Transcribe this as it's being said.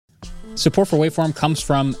Support for Waveform comes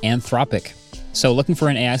from Anthropic. So looking for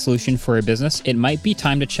an AI solution for a business, it might be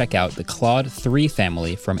time to check out the Claude 3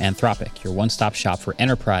 family from Anthropic, your one-stop shop for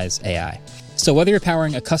enterprise AI. So whether you're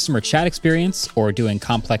powering a customer chat experience or doing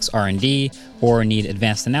complex R&D or need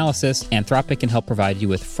advanced analysis, Anthropic can help provide you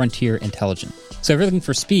with frontier intelligence. So if you're looking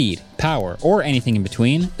for speed, power, or anything in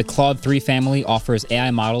between, the Claude 3 family offers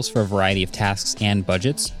AI models for a variety of tasks and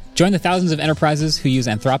budgets. Join the thousands of enterprises who use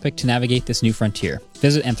Anthropic to navigate this new frontier.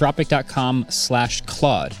 Visit anthropic.com/Claude,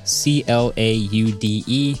 Claude,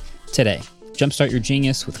 today. Jumpstart your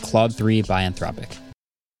genius with Claude 3 by Anthropic.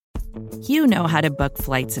 You know how to book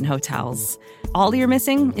flights and hotels. All you're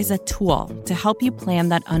missing is a tool to help you plan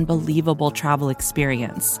that unbelievable travel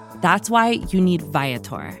experience. That's why you need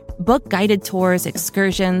Viator. Book guided tours,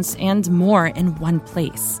 excursions, and more in one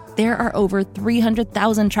place. There are over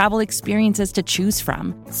 300,000 travel experiences to choose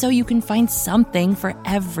from, so you can find something for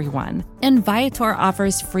everyone. And Viator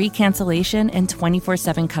offers free cancellation and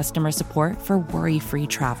 24/7 customer support for worry-free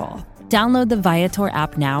travel. Download the Viator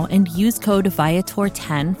app now and use code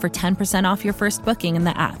Viator10 for 10% off your first booking in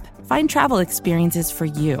the app. Find travel experiences for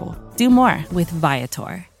you. Do more with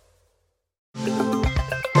Viator.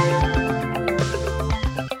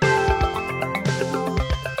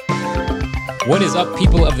 What is up,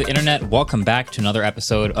 people of the internet? Welcome back to another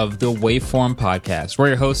episode of the Waveform Podcast. We're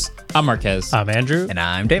your hosts. I'm Marquez. I'm Andrew. And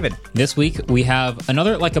I'm David. This week, we have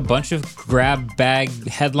another, a bunch of grab bag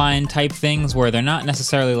headline type things where they're not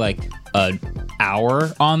necessarily an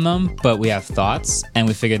hour on them, but we have thoughts, and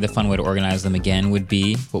we figured the fun way to organize them again would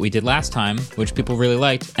be what we did last time, which people really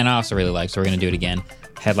liked, and I also really liked, so we're going to do it again.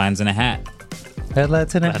 Headlines in a hat.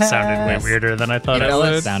 Headlights in a hat. That sounded way weirder than I thought it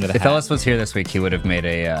would. If Ellis was here this week, he would have made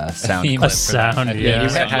a sound clip. A sound, yeah. You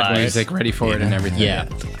had music ready for it and everything. Yeah.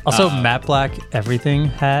 Also, matte black everything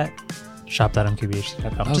hat.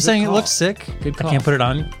 Shop.mkbh.com. Just saying, it looks sick. Good call. I can't put it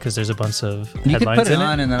on because there's a bunch of You could headlines put it in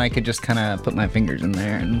on, and then I could just kind of put my fingers in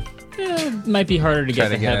there. And It might be harder to get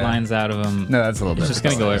the headlines out of them. No, that's a little bit. It's just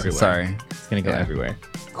going to go everywhere. Sorry. It's going to go everywhere.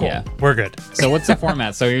 Cool. Yeah. We're good. So what's the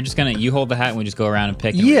format? So you're just going to, you hold the hat and we just go around and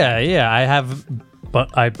pick? Yeah. I have...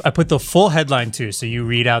 But I put the full headline too, so you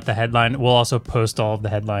read out the headline. We'll also post all of the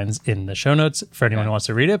headlines in the show notes for anyone who wants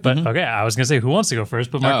to read it. But okay, I was gonna say who wants to go first,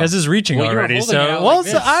 but Marquez is reaching already. So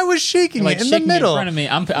I was shaking it in the middle. In front of me.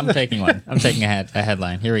 I'm taking one. I'm taking a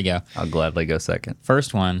headline. Here we go. I'll gladly go second.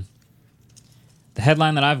 First one. The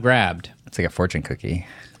headline that I've grabbed. It's like a fortune cookie.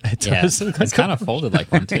 It does. It's kind of folded like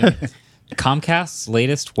one too. Comcast's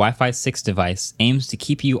latest Wi-Fi 6 device aims to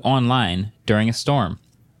keep you online during a storm.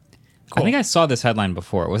 Cool. I think I saw this headline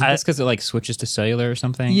before. Wasn't this because it switches to cellular or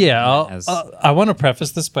something? Yeah, I want to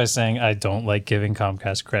preface this by saying I don't like giving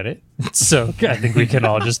Comcast credit. So I think we can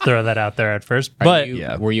all just throw that out there at first. But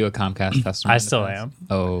were you a Comcast customer? I still am.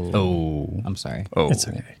 Oh. I'm sorry. Oh. It's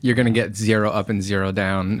okay. You're going to get 0 up and 0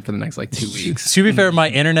 down for the next 2 weeks. To be fair, my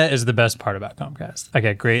internet is the best part about Comcast. I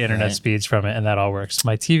get great internet speeds from it, and that all works.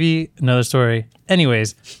 My TV, another story.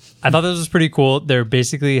 Anyways, I thought this was pretty cool. They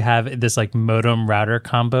basically have this modem router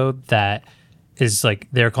combo that is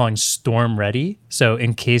they're calling storm ready. So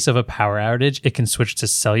in case of a power outage, it can switch to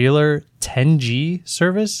cellular 10G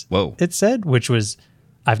service. Whoa. It said, which was,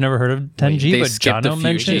 I've never heard of 10G, but Jono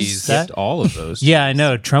mentioned They skipped all of those. Yeah, I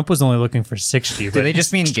know. Trump was only looking for 6G. Do they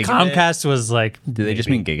just mean gigabit? Comcast was Do they just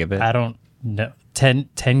mean gigabit? I don't know. 10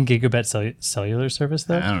 gigabit cellular service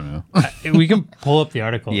though? I don't know. We can pull up the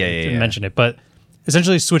article to mention it, but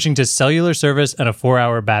essentially switching to cellular service and a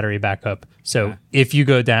 4-hour battery backup. So if you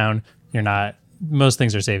go down, most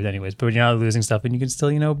things are saved anyways, but you're not losing stuff and you can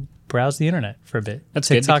still, browse the internet for a bit. That's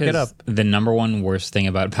TikTok good it up. The number one worst thing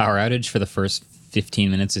about power outage for the first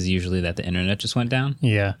 15 minutes is usually that the internet just went down.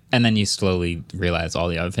 Yeah. And then you slowly realize all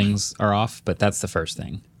the other things are off, but that's the first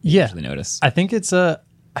thing you usually notice. I think I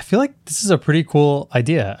feel like this is a pretty cool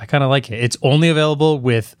idea. I kind of like it. It's only available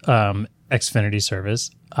with Xfinity service,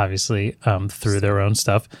 obviously, through their own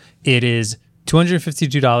stuff. It is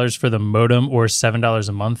 $252 for the modem or $7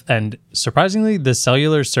 a month. And surprisingly, the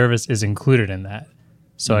cellular service is included in that.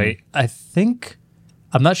 So I think,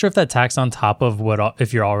 I'm not sure if that tax on top of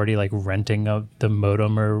if you're already renting the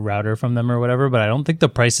modem or router from them or whatever, but I don't think the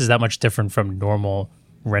price is that much different from normal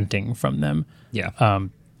renting from them. Yeah.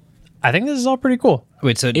 I think this is all pretty cool.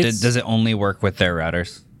 Wait, so does it only work with their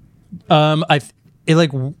routers? I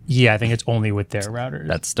think it's only with their routers.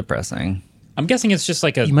 That's depressing. I'm guessing it's just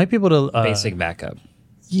you might be able to basic backup.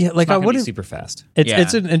 Yeah, I wouldn't super fast.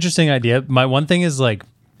 It's an interesting idea. My one thing is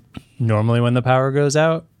normally when the power goes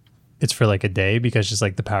out, it's for a day because just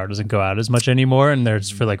the power doesn't go out as much anymore, and there's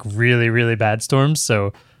for really really bad storms.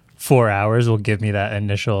 So 4 hours will give me that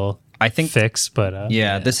initial I think fix, but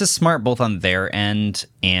this is smart both on their end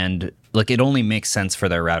and like it only makes sense for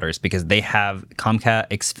their routers because they have Comcast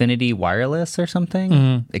Xfinity Wireless or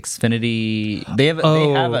something. Xfinity, they have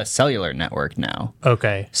a cellular network now.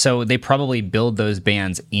 Okay. So they probably build those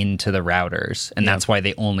bands into the routers, and that's why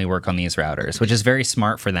they only work on these routers, which is very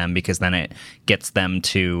smart for them because then it gets them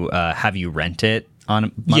to have you rent it on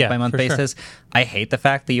a month-by-month basis. Sure. I hate the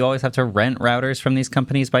fact that you always have to rent routers from these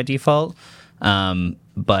companies by default,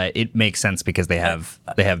 but it makes sense because they have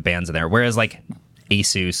bands in there. Whereas like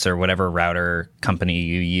Asus or whatever router company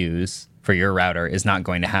you use for your router is not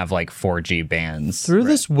going to have like 4G bands. Through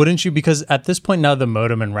this, wouldn't you? Because at this point now the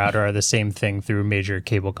modem and router are the same thing through major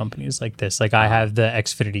cable companies like this. Like I have the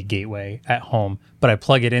Xfinity gateway at home, but I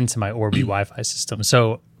plug it into my Orbi Wi-Fi system.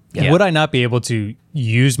 So would I not be able to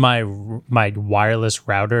use my wireless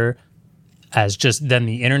router as just then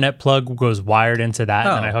the internet plug goes wired into that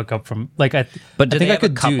and then I hook up from like I think I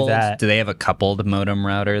could do that. Do they have a coupled modem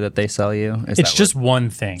router that they sell you? It's just one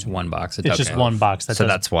thing. It's one box. It's just one box. So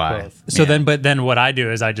that's why. Both. So then what I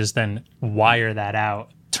do is I just then wire that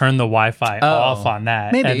out, turn the Wi-Fi off on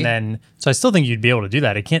that, and then so I still think you'd be able to do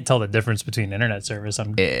that. I can't tell the difference between internet service.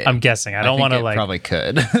 I'm guessing. I don't want to like probably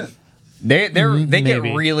could. They get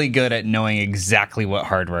really good at knowing exactly what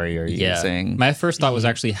hardware you're using. My first thought was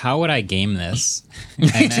actually, how would I game this?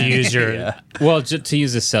 To use your well, to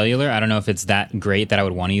use a cellular. I don't know if it's that great that I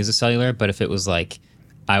would want to use a cellular, but if it was like,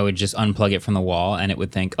 I would just unplug it from the wall and it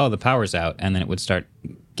would think, oh, the power's out, and then it would start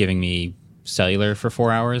giving me cellular for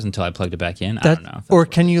 4 hours until I plugged it back in. I don't know. Or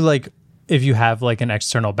can you like, if you have like an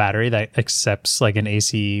external battery that accepts like an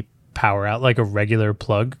AC power out, like a regular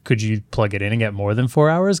plug, could you plug it in and get more than 4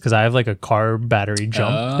 hours? Because I have like a car battery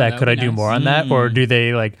jump that could I do more on that? Or do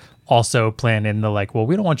they like also plan in the like, well,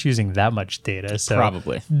 we don't want you using that much data, so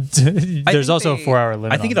probably there's also a 4 hour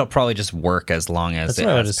limit. I think it'll probably just work as long as it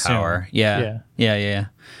has power. Yeah.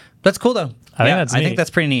 That's cool though. I think that's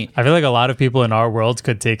pretty neat. I feel like a lot of people in our world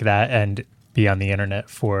could take that and be on the internet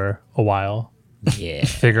for a while. Yeah.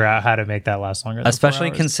 Figure out how to make that last longer. Especially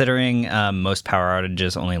considering most power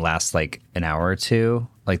outages only last like an hour or two.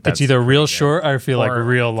 Like that's it's either real short or I feel like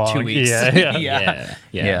real long. 2 weeks.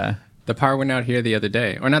 Yeah. The power went out here the other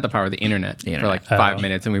day, or not the power, the internet. For like 5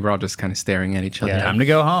 minutes, and we were all just kind of staring at each other. Time to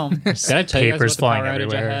go home. Did I tell you guys Papers about the power flying outage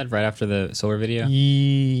everywhere. I had right after the solar video?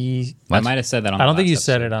 I I might have said that on don't the think you last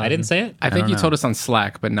said episode. it on. I didn't say it? I think you told us on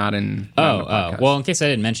Slack, but not in. Well, in case I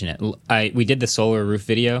didn't mention it, we did the solar roof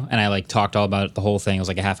video, and I like talked all about the whole thing. It was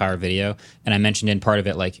like a half-hour video, and I mentioned in part of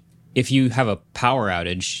it like, if you have a power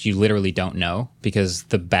outage, you literally don't know because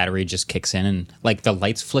the battery just kicks in and like the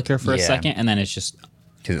lights flicker for a second, and then it's just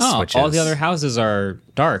all the other houses are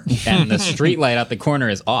dark and the street light out the corner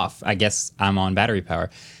is off. I guess I'm on battery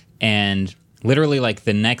power. And literally like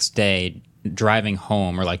the next day driving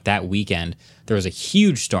home or like that weekend, there was a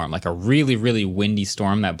huge storm, like a really, really windy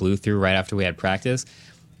storm that blew through right after we had practice.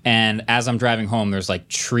 And as I'm driving home, there's like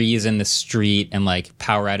trees in the street and like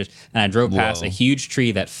power outage. And I drove past a huge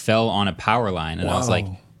tree that fell on a power line. And I was like,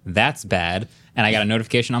 that's bad. And I got a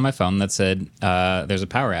notification on my phone that said, there's a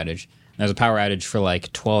power outage. There was a power outage for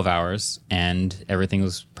like 12 hours, and everything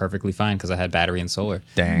was perfectly fine because I had battery and solar.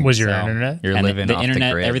 Dang. Was your internet? You're living the off internet,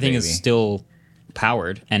 the grid, everything baby. is still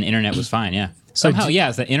powered, and internet was fine. Yeah. Somehow,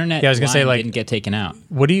 the internet. I was gonna say, like, didn't get taken out.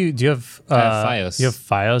 What do you have? I have Fios. You have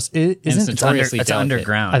Fios? It's notoriously It's delicate.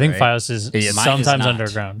 underground. I think right? Fios is Mine is sometimes not.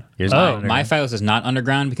 underground. My Fios is not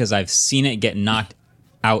underground because I've seen it get knocked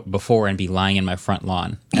out before and be lying in my front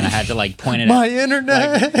lawn, and I had to like point it My out.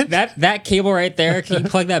 internet. Like, that cable right there, can you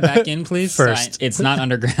plug that back in, please? First. It's not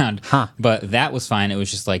underground, but that was fine. It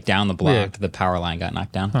was just like down the block, Weird. the power line got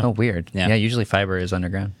knocked down. Oh, weird. Yeah. Yeah, usually fiber is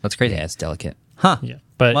underground. That's crazy. Yeah, it's delicate. Huh. Yeah,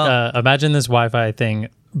 but Well- imagine this Wi-Fi thing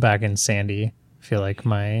back in Sandy. I feel like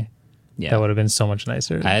that would have been so much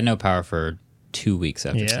nicer. I had no power for 2 weeks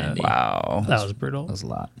after Yeah. Sandy. Wow. That was brutal. That was a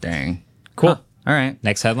lot. Dang. Cool. Huh. All right.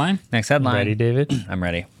 Next headline. Next headline. Ready, David? I'm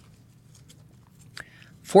ready.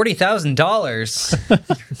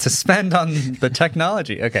 $40,000 to spend on the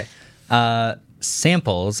technology. Okay.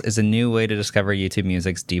 Samples is a new way to discover YouTube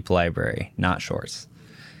Music's deep library, not shorts.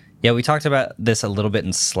 Yeah, we talked about this a little bit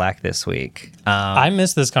in Slack this week. I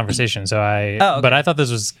missed this conversation, okay. but I thought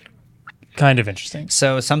this was kind of interesting.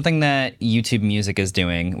 So something that YouTube Music is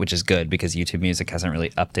doing, which is good because YouTube Music hasn't really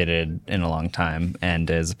updated in a long time and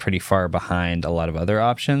is pretty far behind a lot of other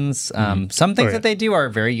options. Some things that they do are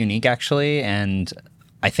very unique, actually, and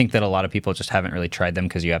I think that a lot of people just haven't really tried them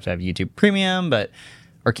because you have to have YouTube Premium,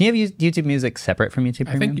 or can you have YouTube Music separate from YouTube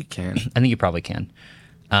Premium? I think you can. I think you probably can.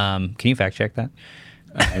 Can you fact check that?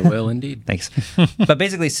 I will indeed. Thanks. But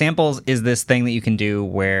basically, Samples is this thing that you can do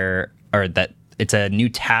that it's a new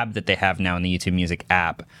tab that they have now in the YouTube Music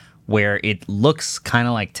app where it looks kind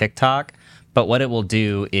of like TikTok, but what it will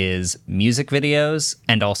do is music videos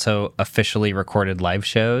and also officially recorded live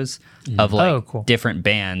shows of like different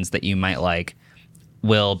bands that you might like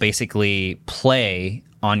will basically play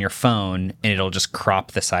on your phone, and it'll just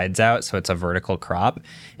crop the sides out, so it's a vertical crop,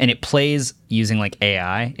 and it plays using like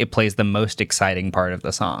AI. It plays the most exciting part of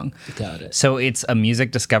the song. Got it. So it's a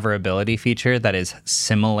music discoverability feature that is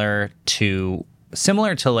similar to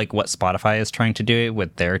like what Spotify is trying to do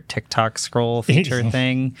with their TikTok scroll feature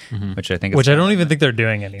thing, which I think I don't even think they're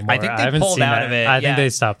doing anymore. I think they pulled out of it. I think they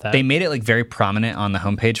stopped that. They made it like very prominent on the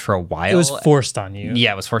homepage for a while. It was forced on you.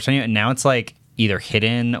 Yeah, it was forced on you, and now it's like either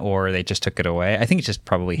hidden or they just took it away. I think it's just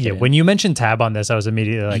probably hidden. Yeah, when you mentioned tab on this, I was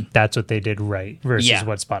immediately like, that's what they did right versus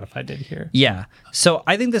what Spotify did here. Yeah. So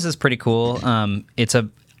I think this is pretty cool. It's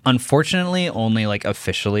unfortunately only like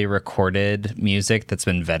officially recorded music that's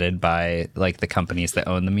been vetted by like the companies that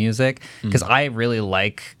own the music, because I really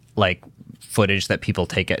like footage that people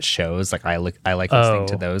take at shows. Like I like listening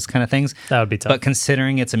to those kind of things. That would be tough. But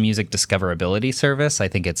considering it's a music discoverability service, I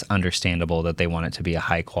think it's understandable that they want it to be a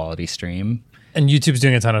high quality stream. And YouTube's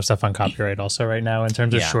doing a ton of stuff on copyright also right now in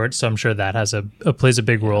terms of shorts, so I'm sure that has plays a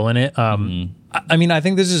big role in it. I mean, I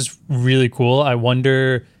think this is really cool. I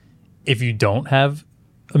wonder if you don't have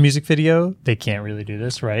a music video, they can't really do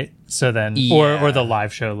this, right? So then, or the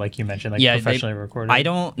live show, like you mentioned, like professionally recorded. I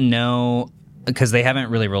don't know, because they haven't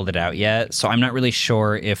really rolled it out yet, so I'm not really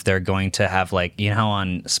sure if they're going to have like, you know how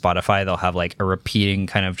on Spotify they'll have like a repeating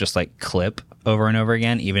kind of just like clip over and over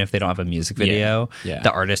again, even if they don't have a music video.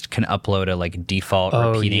 The artist can upload a like default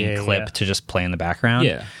repeating clip to just play in the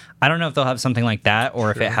background. I don't know if they'll have something like that,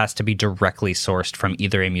 or if it has to be directly sourced from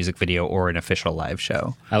either a music video or an official live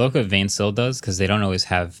show. I like what Vainsil does, because they don't always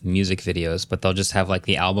have music videos, but they'll just have like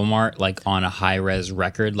the album art like on a high-res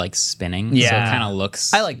record like spinning. So it kind of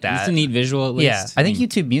looks... I like that. It's a neat visual at least. Yeah, I think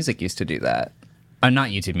YouTube Music used to do that. Not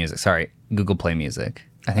YouTube Music, sorry. Google Play Music.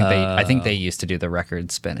 I think they used to do the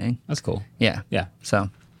record spinning. That's cool. Yeah. Yeah.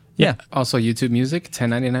 So, yeah. Also, YouTube Music,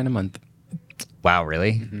 $10.99 a month. Wow,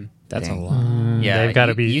 really? Mm-hmm. That's a lot. Yeah, they've got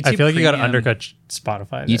to be. YouTube I feel like you got to Premium- undercut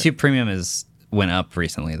Spotify. There. YouTube Premium went up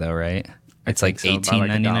recently, though, right? It's like think so, by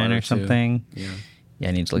like $18.99 $1 or something. Yeah.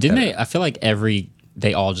 I need to look. Didn't that they? up. I feel like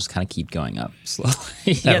they all just kind of keep going up slowly.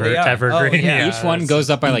 they are. Evergreen. Each one goes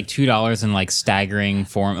up by like $2 in like staggring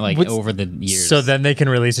form, like over the years. So then they can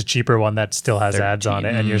release a cheaper one that still has ads on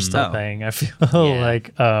it, and you're still paying. I feel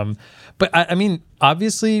like, but I mean,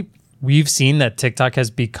 obviously, we've seen that TikTok has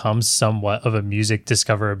become somewhat of a music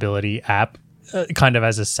discoverability app, kind of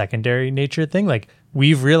as a secondary nature thing. Like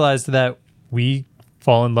we've realized that we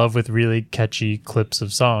fall in love with really catchy clips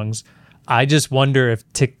of songs. I just wonder if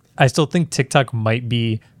I still think TikTok might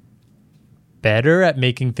be better at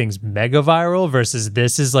making things mega viral versus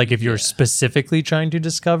this is like if you're specifically trying to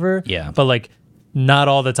discover. Yeah. But like not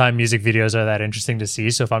all the time music videos are that interesting to see.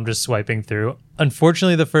 So if I'm just swiping through,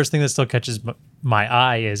 unfortunately, the first thing that still catches my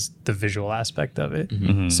eye is the visual aspect of it.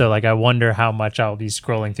 So like I wonder how much I'll be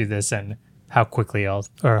scrolling through this and how quickly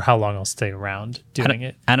how long I'll stay around doing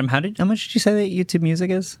it. Adam, how much did you say that YouTube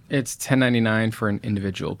Music is? It's $10.99 for an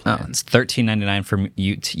individual plan. Oh, it's $13.99 for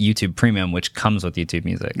YouTube Premium, which comes with YouTube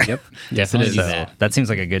Music. Yep. definitely do So that. that seems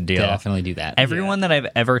like a good deal. Definitely do that. Everyone that I've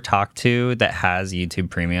ever talked to that has YouTube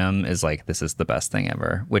Premium is like, this is the best thing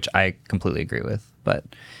ever, which I completely agree with.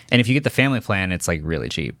 And if you get the family plan, it's like really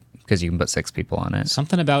cheap because you can put 6 people on it.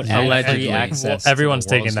 Something about Allegedly. ad-free access. Everyone's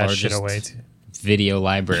to the taking that world's shit largest away too. Video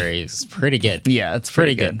library is pretty good. Yeah, it's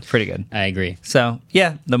pretty good. Pretty good. I agree. So,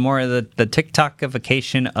 yeah, the more the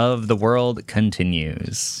TikTokification of the world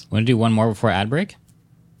continues. Want to do one more before ad break?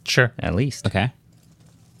 Sure. At least. Okay.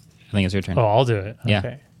 I think it's your turn. Oh, I'll do it. Yeah.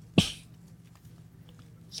 Okay.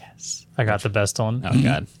 Yes. I got the best one. Oh,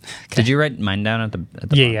 God. Did you write mine down at the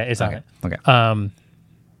Yeah, it's on it. Okay.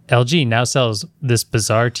 LG now sells this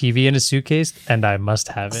bizarre TV in a suitcase, and I must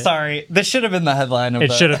have it. Sorry, this should have been the headline of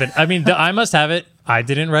It should have been. I mean, I must have it. I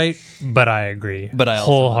didn't write, but I agree. But I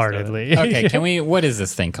also wholeheartedly. Okay, what is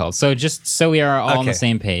this thing called? So just so we are all on the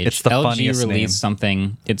same page, It's the LG funniest released name.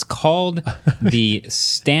 something. It's called the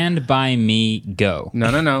Stand By Me Go.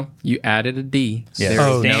 No. You added a D. Yeah. There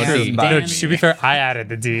Oh, is no true. D. No, to be fair, I added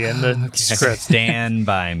the D in the script. Stand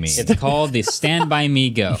by me. It's called the Stand By Me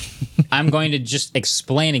Go. I'm going to just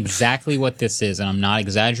explain exactly what this is, and I'm not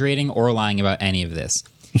exaggerating or lying about any of this.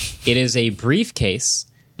 It is a briefcase,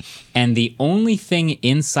 and the only thing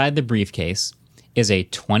inside the briefcase is a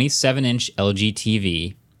 27-inch LG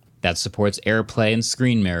TV that supports AirPlay and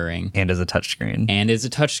screen mirroring, And as a touchscreen. and is a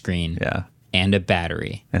touchscreen, Yeah. and a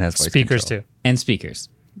battery, It has voice Speakers control. too. and speakers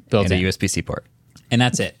built And a in. USB-C port. And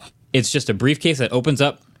that's it. it's just a briefcase that opens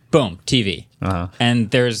up, boom, TV.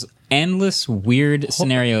 And there's endless weird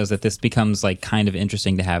scenarios that this becomes like kind of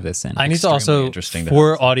interesting to have this in. I need to also,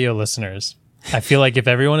 for audio listeners, I feel like if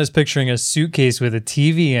everyone is picturing a suitcase with a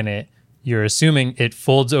TV in it, you're assuming it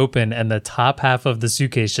folds open and the top half of the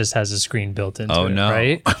suitcase just has a screen built into it,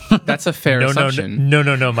 right? That's a fair assumption.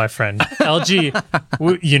 No, my friend.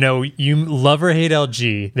 LG, you know, you love or hate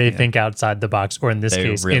LG. They think outside the box, or in this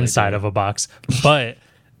case, really inside of a box. But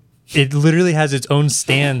it literally has its own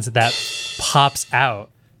stands that pops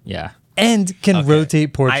out. Yeah. And can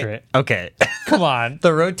rotate portrait. Come on.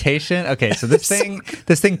 The rotation. Okay, so this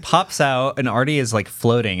thing pops out and already is like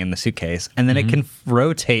floating in the suitcase, and then it can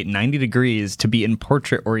rotate 90 degrees to be in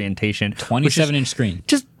portrait orientation. 27-inch screen.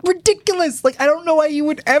 Just ridiculous. Like, I don't know why you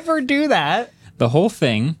would ever do that. The whole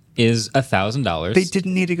thing is $1,000. They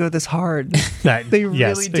didn't need to go this hard. They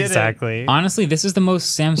really did. Exactly. Honestly, this is the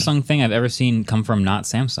most Samsung thing I've ever seen come from not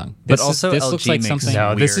Samsung. This LG looks like makes something.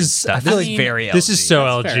 No, this is stuff. I feel like very LG. This is so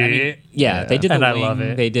LG. I mean, yeah, they did the and wing. I love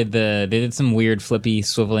it. They did some weird flippy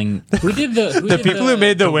swiveling. Who did the people who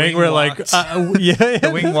made the wing were like,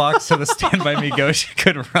 the wing walked so the Stand By Me Ghost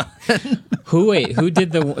could run. Who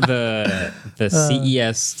did the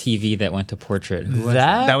CES TV that went to portrait? Who was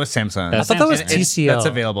that was Samsung. I thought that was TCL. That's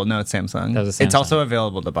available. No, it's Samsung. That was a Samsung. It's also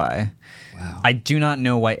available to buy. Wow. I do not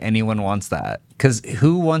know why anyone wants that. Because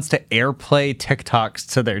who wants to AirPlay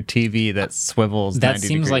TikToks to their TV that swivels 90 That seems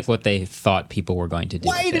degrees? like what they thought people were going to do.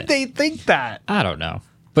 Why did they think that? I don't know.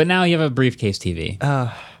 But now you have a briefcase TV.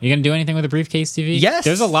 You gonna do anything with a briefcase TV? Yes.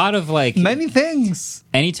 There's a lot of like many things.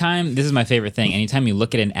 Anytime, this is my favorite thing. Anytime you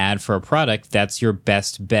look at an ad for a product, that's your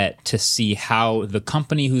best bet to see how the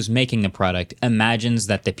company who's making the product imagines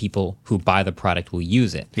that the people who buy the product will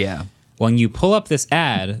use it. Yeah. When you pull up this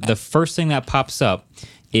ad, the first thing that pops up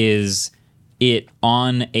is it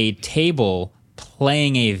on a table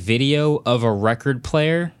playing a video of a record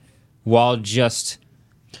player while just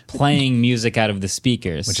playing music out of the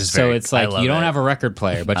speakers. Which is so it's like you don't it. have a record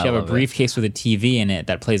player, but you have a briefcase with a TV in it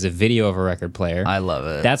that plays a video of a record player. I love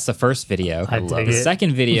it. That's the first video. The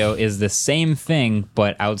second video is the same thing,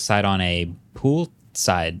 but outside on a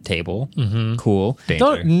poolside table. Cool.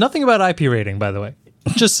 Nothing about IP rating, by the way.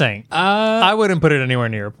 Just saying. I wouldn't put it anywhere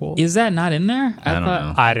near a pool. Is that not in there? I don't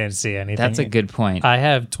know. I didn't see anything. That's a good point. I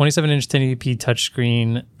have 27-inch 1080p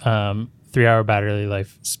touchscreen, 3-hour battery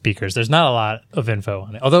life speakers. There's not a lot of info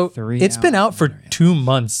on it. Although it's been out for 2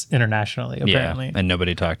 months internationally, apparently. Yeah, and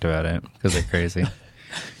nobody talked about it because they're crazy.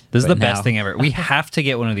 This is the best thing ever. We have to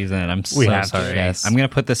get one of these in. I'm so sorry. Yes. I'm going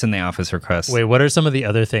to put this in the office request. Wait, what are some of the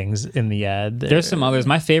other things in the ad? There's some others.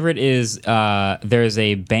 My favorite is there's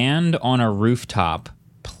a band on a rooftop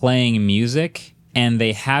playing music, and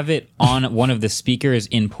they have it on one of the speakers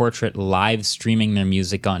in portrait live streaming their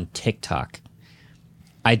music on TikTok.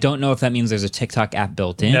 I don't know if that means there's a TikTok app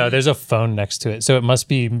built in. No, there's a phone next to it. So it must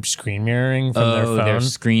be screen mirroring from their phone. They're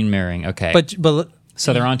screen mirroring. Okay. But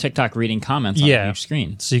so they're on TikTok reading comments on a huge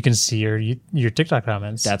screen. So you can see your TikTok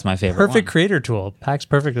comments. That's my favorite Perfect one. creator tool. Packs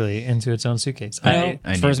perfectly into its own suitcase. For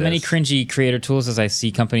as many cringy creator tools as I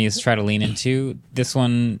see companies try to lean into, this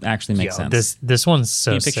one actually makes sense. This one's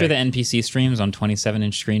so Can you picture sick. the NPC streams on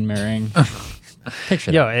 27-inch screen mirroring?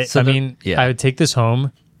 Picture Yo, that. I would take this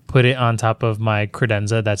home, put it on top of my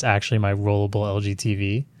credenza that's actually my rollable LG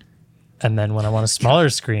TV, and then when I want a smaller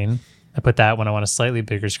screen, I put that. When I want a slightly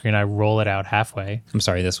bigger screen, I roll it out halfway. I'm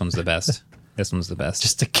sorry, this one's the best. This one's the best.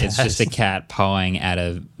 Just a cat. It's just a cat pawing at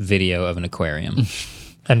a video of an aquarium.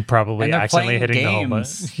 And probably and accidentally hitting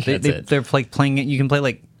games. the home button. They're like playing it. You can play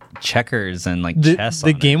like checkers and like chess.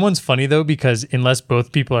 The game one's funny though, because unless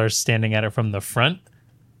both people are standing at it from the front,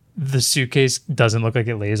 the suitcase doesn't look like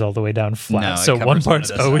it lays all the way down flat. No, so it one covers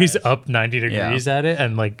part's one of the always sides. up 90 degrees at it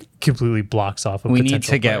and like completely blocks off a We potential need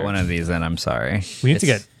to get player. one of these in. I'm sorry. We need to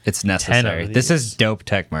get It's 10 necessary. of This these. is dope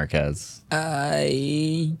tech, Marquez.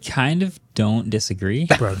 I kind of don't disagree.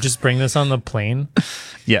 Bro, just bring this on the plane.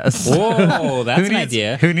 Yes. Whoa, that's Who an needs-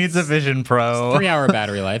 idea. Who needs a Vision Pro? 3-hour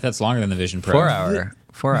battery life. That's longer than the Vision Pro. 4 hour.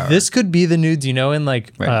 4 hour. This could be the new, do you know, in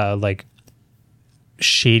like Right. like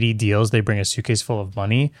shady deals, they bring a suitcase full of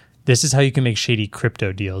money. This is how you can make shady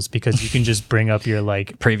crypto deals, because you can just bring up your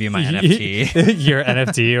like preview my NFT. your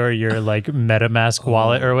NFT or your like MetaMask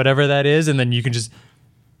wallet or whatever that is, and then you can just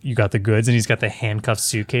you got the goods, and he's got the handcuffed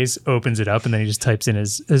suitcase, opens it up, and then he just types in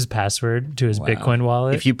his password to his Bitcoin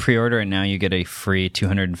wallet. If you pre-order it now, you get a free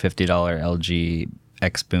 $250 LG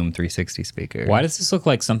X Boom 360 speaker. Why does this look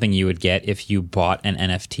like something you would get if you bought an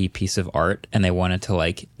NFT piece of art and they wanted to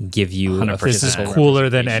like give you a 100%. this is physical cooler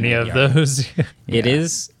than representation any of of the art? those. It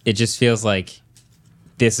is. It just feels like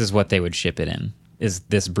this is what they would ship it in. Is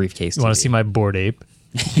this briefcase? You want TV. to see my Bored Ape?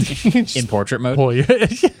 in portrait mode.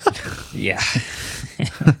 Yeah.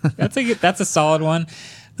 That's a solid one.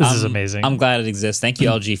 This is amazing. I'm glad it exists. Thank you,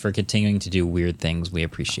 LG, for continuing to do weird things. We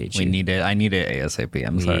appreciate you. We need it. I need it ASAP.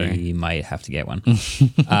 I'm sorry. We might have to get one.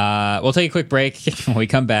 We'll take a quick break. When we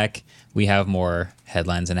come back, we have more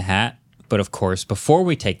headlines in a hat. But of course, before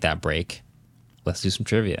we take that break, let's do some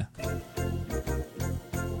trivia.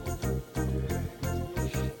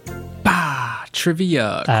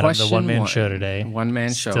 Trivia. Adam, Question the one-man show today.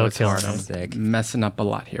 One-man show. Still It's hard. killing I'm messing up a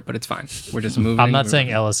lot here, but it's fine. We're just moving. I'm not saying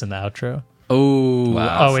Ellis in the outro. Oh,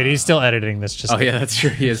 wow. Oh, wait, he's still editing this. Just yeah, that's true.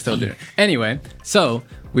 He is still doing it. Anyway, so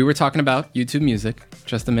we were talking about YouTube Music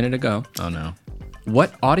just a minute ago. Oh, no.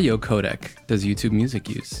 What audio codec does YouTube Music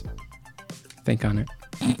use? Think on it.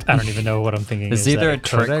 I don't even know what I'm thinking. It's either a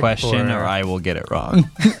trick question or I will get it wrong.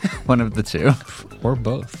 One of the two. Or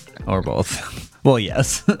both. Or both. Well,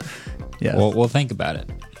 yes. Yes. We'll think about it.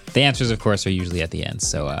 The answers, of course, are usually at the end.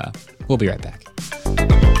 So we'll be right back.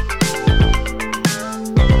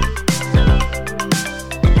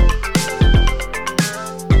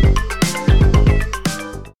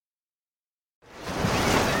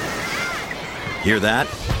 Hear that?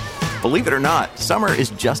 Believe it or not, summer is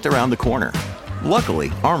just around the corner.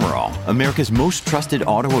 Luckily, Armor All, America's most trusted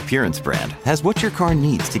auto appearance brand, has what your car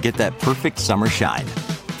needs to get that perfect summer shine.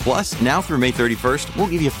 Plus, now through May 31st, we'll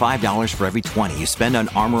give you $5 for every $20 you spend on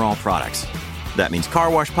Armor All products. That means car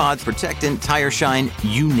wash pods, protectant, tire shine,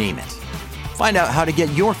 you name it. Find out how to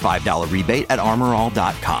get your $5 rebate at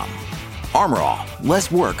armorall.com. Armor All,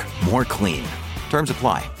 less work, more clean. Terms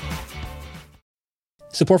apply.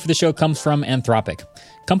 Support for the show comes from Anthropic.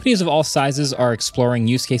 Companies of all sizes are exploring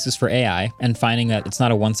use cases for AI and finding that it's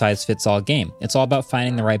not a one-size-fits-all game. It's all about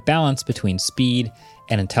finding the right balance between speed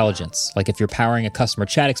and intelligence. Like if you're powering a customer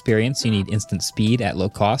chat experience, you need instant speed at low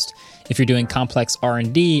cost. If you're doing complex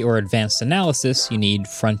R&D or advanced analysis, you need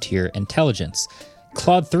frontier intelligence.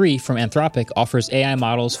 Claude 3 from Anthropic offers AI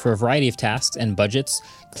models for a variety of tasks and budgets.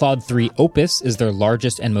 Claude 3 Opus is their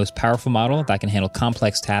largest and most powerful model that can handle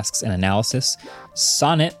complex tasks and analysis.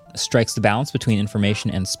 Sonnet strikes the balance between information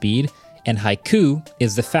and speed. And Haiku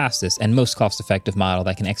is the fastest and most cost-effective model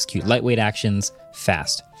that can execute lightweight actions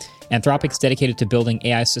fast. Anthropic's dedicated to building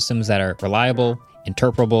AI systems that are reliable,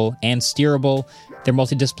 interpretable, and steerable. Their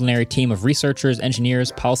multidisciplinary team of researchers,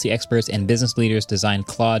 engineers, policy experts, and business leaders designed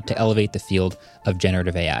Claude to elevate the field of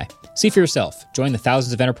generative AI. See for yourself. Join the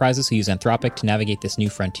thousands of enterprises who use Anthropic to navigate this new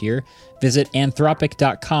frontier. Visit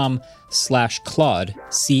anthropic.com/Claude, Claude,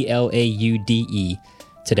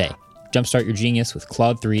 today. Jumpstart your genius with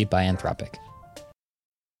Claude 3 by Anthropic.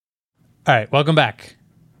 All right, welcome back.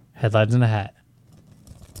 Headlines in a hat.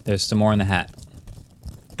 There's some more in the hat.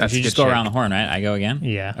 That's You just go around the horn, right? I go again?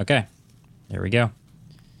 Yeah. Okay. There we go.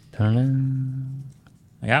 Ta-da.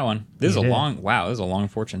 I got one. This is a long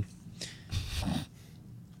fortune.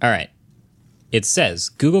 All right. It says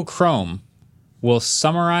Google Chrome will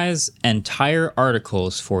summarize entire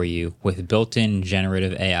articles for you with built-in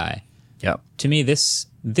generative AI. Yep. To me, this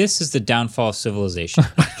is the downfall of civilization.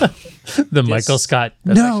 Michael Scott.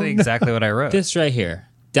 That's actually exactly what I wrote. This right here.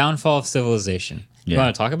 Downfall of civilization. You Yeah.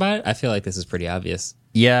 want to talk about it? I feel like this is pretty obvious.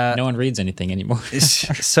 Yeah. No one reads anything anymore.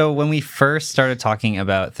 So when we first started talking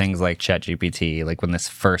about things like ChatGPT, like when this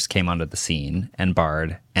first came onto the scene, and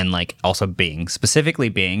Bard, and like also Bing, specifically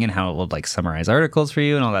Bing, and how it would like summarize articles for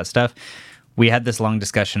you and all that stuff, we had this long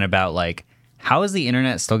discussion about like, how is the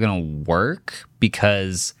internet still going to work?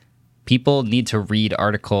 Because people need to read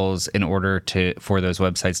articles in order for those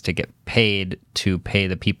websites to get paid to pay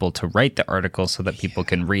the people to write the articles so that people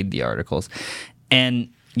can read the articles. And,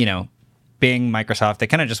 you know, Bing, Microsoft, they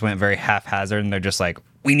kind of just went very haphazard, and they're just like,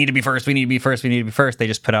 we need to be first, we need to be first, we need to be first. They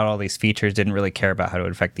just put out all these features, didn't really care about how it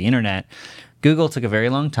would affect the internet. Google took a very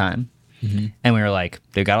long time, and we were like,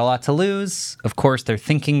 they've got a lot to lose. Of course, they're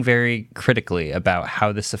thinking very critically about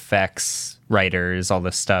how this affects writers, all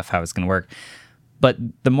this stuff, how it's going to work. But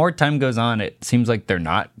the more time goes on, it seems like they're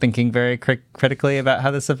not thinking very critically about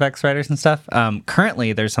how this affects writers and stuff.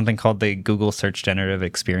 Currently, there's something called the Google Search Generative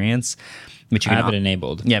Experience, which you can I have it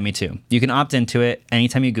enabled. Yeah, me too. You can opt into it.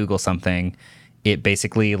 Anytime you Google something, it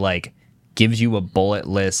basically like gives you a bullet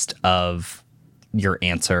list of your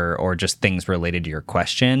answer or just things related to your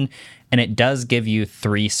question. And it does give you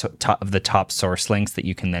 3 of the top source links that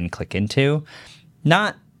you can then click into.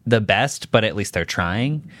 Not the best, but at least they're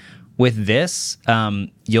trying. With this,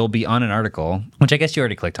 you'll be on an article, which I guess you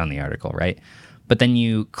already clicked on the article, right? But then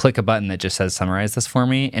you click a button that just says summarize this for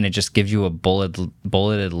me, and it just gives you a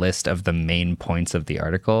bulleted list of the main points of the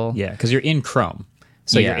article. Yeah, because you're in Chrome.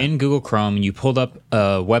 So you're in Google Chrome, and you pulled up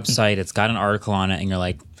a website, it's got an article on it, and you're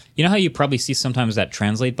like, You know how you probably see sometimes that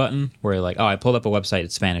translate button where like, oh, I pulled up a website in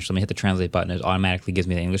Spanish, let me hit the translate button, it automatically gives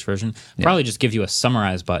me the English version. Probably just gives you a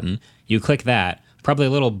summarize button. You click that, probably a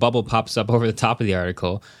little bubble pops up over the top of the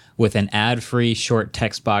article with an ad-free short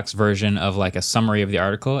text box version of like a summary of the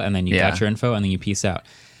article, and then you got your info, and then you peace out.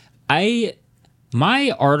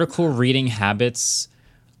 My article reading habits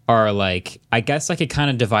are like, I guess I could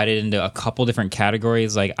kind of divide it into a couple different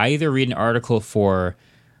categories. Like I either read an article for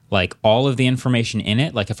like all of the information in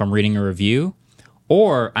it, like if I'm reading a review,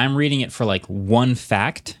 or I'm reading it for like one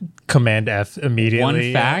fact. Command F immediately.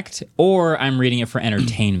 One fact, or I'm reading it for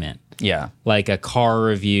entertainment. Yeah. Like a car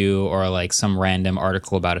review or like some random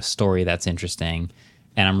article about a story that's interesting.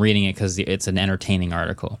 And I'm reading it because it's an entertaining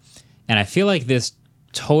article. And I feel like this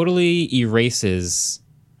totally erases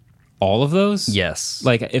all of those. Yes.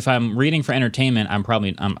 Like if I'm reading for entertainment, I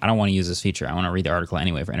don't want to use this feature. I want to read the article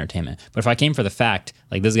anyway for entertainment. But if I came for the fact,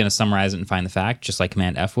 like this is going to summarize it and find the fact, just like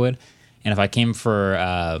Command F would. And if I came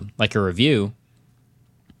for like a review,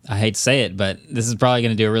 I hate to say it, but this is probably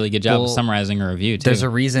going to do a really good job of summarizing a review too. There's a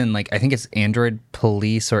reason, like I think it's Android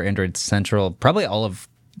Police or Android Central. Probably all of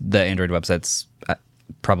the Android websites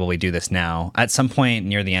probably do this now. At some point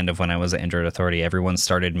near the end of when I was at Android Authority, everyone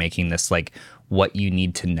started making this like what you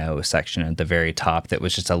need to know section at the very top that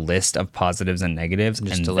was just a list of positives and negatives,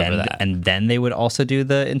 and then they would also do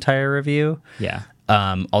the entire review. Yeah.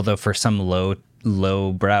 Although for some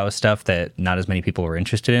low brow stuff that not as many people were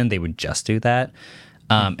interested in, they would just do that.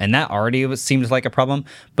 And that already seemed like a problem.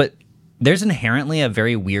 But there's inherently a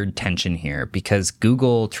very weird tension here because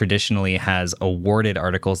Google traditionally has awarded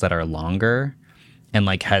articles that are longer and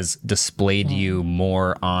like has displayed you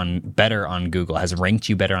better on Google, has ranked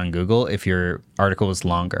you better on Google if your article was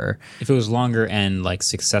longer. If it was longer and like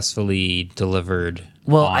successfully delivered.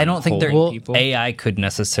 Well, I don't think AI could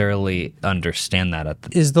necessarily understand that.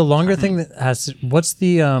 Is the longer thing that has, what's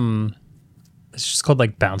the, it's just called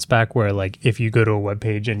like bounce back, where like if you go to a web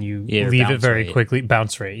page and you leave it very quickly,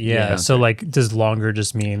 bounce rate. Yeah. So like, does longer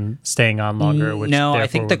just mean staying on longer? Which no, I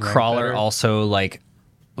think the crawler also like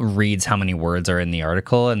reads how many words are in the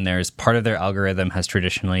article, and there's part of their algorithm has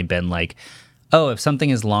traditionally been like, oh, if something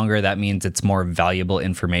is longer, that means it's more valuable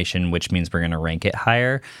information, which means we're going to rank it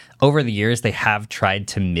higher. Over the years, they have tried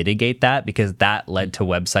to mitigate that because that led to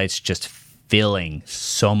websites just filling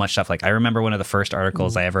so much stuff. Like I remember one of the first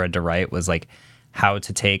articles I ever had to write was like how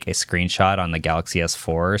to take a screenshot on the Galaxy S4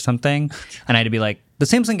 or something, and I had to be like, the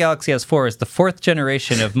Samsung Galaxy S4 is the 4th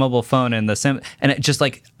generation of mobile phone, and and it just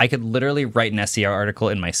like I could literally write an SEO article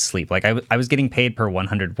in my sleep. Like I was getting paid per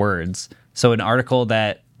 100 words, so an article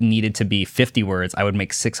that needed to be 50 words, I would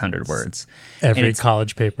make 600 words. Every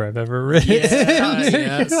college paper I've ever written.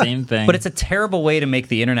 Yeah, same thing. But it's a terrible way to make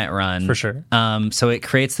the internet run. For sure. So it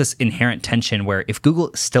creates this inherent tension where if Google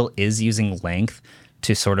still is using length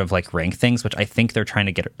to sort of like rank things, which I think they're trying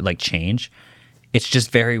to get like change, it's just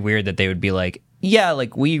very weird that they would be like, yeah,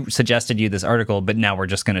 like we suggested you this article, but now we're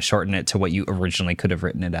just going to shorten it to what you originally could have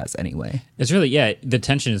written it as anyway. It's really, the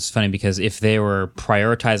tension is funny because if they were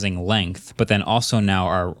prioritizing length, but then also now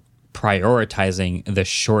are prioritizing the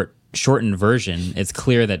shortened version, it's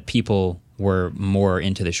clear that people were more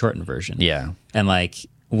into the shortened version. Yeah. And like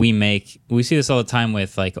we see this all the time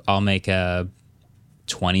with like, I'll make a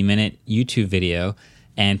 20-minute YouTube video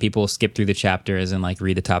and people skip through the chapters and like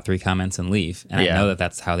read the top 3 comments and leave. And I know that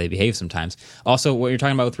that's how they behave sometimes. Also, what you're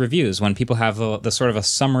talking about with reviews, when people have the sort of a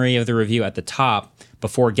summary of the review at the top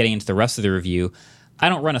before getting into the rest of the review, I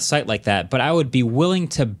don't run a site like that, but I would be willing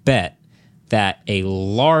to bet that a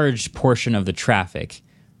large portion of the traffic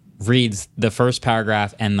reads the first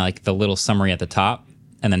paragraph and like the little summary at the top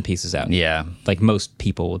and then pieces out. Yeah. Like most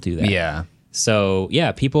people will do that. Yeah. So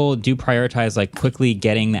yeah, people do prioritize like quickly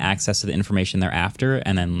getting the access to the information they're after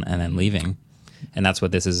and then leaving. And that's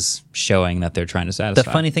what this is showing that they're trying to satisfy.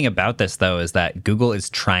 The funny thing about this, though, is that Google is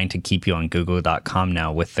trying to keep you on Google.com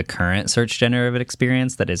now with the current search generative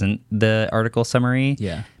experience that isn't the article summary.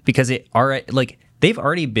 Yeah. Because they've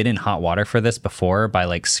already been in hot water for this before by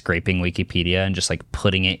like scraping Wikipedia and just like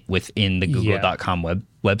putting it within the Google.com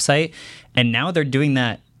website. And now they're doing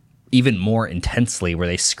that even more intensely, where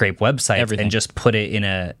they scrape websites and just put it in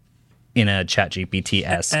a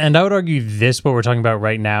ChatGPT-esque. And I would argue this, what we're talking about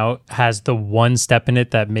right now, has the one step in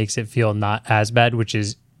it that makes it feel not as bad, which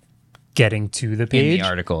is getting to the page. In the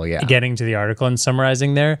article, yeah. Getting to the article and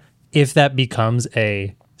summarizing there. If that becomes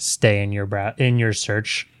a stay in your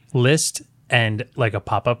search list and like a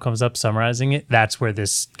pop-up comes up summarizing it, that's where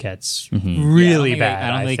this gets really bad.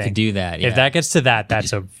 I don't think they could do that. Yeah. If that gets to that,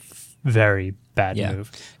 that's a very bad move.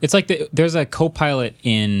 It's like there's a Copilot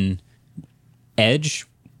in Edge,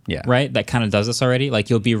 right? That kind of does this already. Like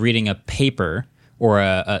you'll be reading a paper or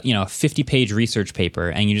a 50-page research paper,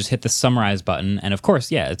 and you just hit the summarize button. And of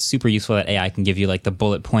course, yeah, it's super useful that AI can give you like the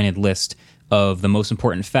bullet pointed list of the most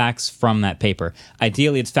important facts from that paper.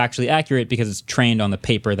 Ideally, it's factually accurate because it's trained on the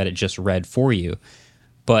paper that it just read for you.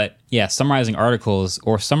 But yeah, summarizing articles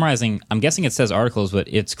or summarizing, I'm guessing it says articles, but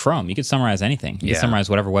it's Chrome. You could summarize anything. You can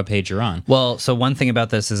summarize whatever web page you're on. Well, so one thing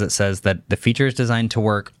about this is it says that the feature is designed to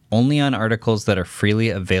work only on articles that are freely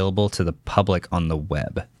available to the public on the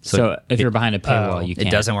web. So if you're behind a paywall, you can't.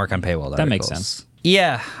 It doesn't work on paywall articles. That makes sense.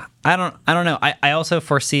 Yeah, I don't know. I also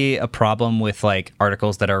foresee a problem with like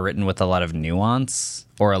articles that are written with a lot of nuance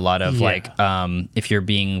or a lot of like if you're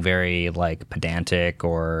being very like pedantic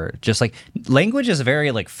or just like language is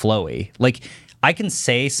very like flowy. Like I can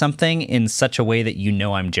say something in such a way that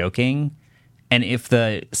I'm joking. And if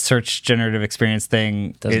the search generative experience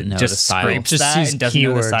thing just scrapes that and doesn't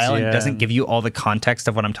know the style and doesn't give you all the context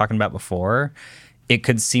of what I'm talking about before, it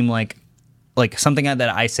could seem like something that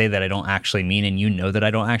I say that I don't actually mean, and that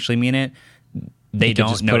I don't actually mean it. They don't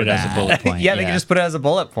just know put it that. as a bullet point. Yeah, they can just put it as a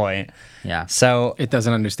bullet point. Yeah. So it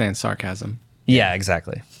doesn't understand sarcasm. Yeah,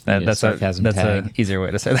 exactly. That's an easier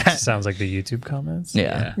way to say that. Sounds like the YouTube comments.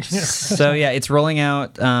 Yeah. So yeah, it's rolling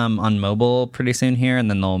out on mobile pretty soon here, and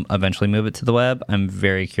then they'll eventually move it to the web. I'm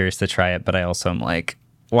very curious to try it, but I also am like,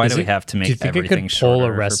 why do we have to make everything shorter pull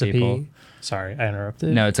a recipe? for people? Sorry, I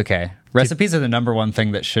interrupted. No, it's okay. Recipes are the number one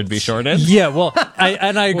thing that should be shortened. Yeah, well, I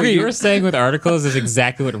agree. What you were saying with articles is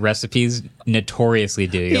exactly what recipes notoriously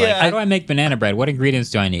do. You're like, how do I make banana bread? What ingredients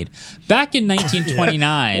do I need? Back in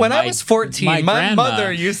 1929, when I was 14, my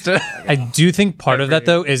mother used to. I do think part of that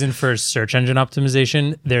though isn't for search engine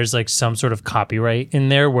optimization. There's like some sort of copyright in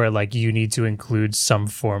there where like you need to include some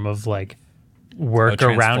form of like work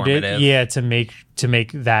around it. Yeah, to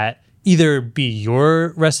make that either be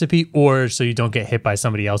your recipe or so you don't get hit by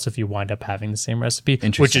somebody else if you wind up having the same recipe,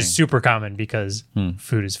 which is super common because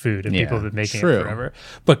food is food and people have been making it forever.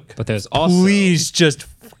 But there's also, please just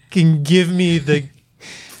fucking give me the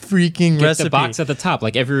freaking recipe. The box at the top.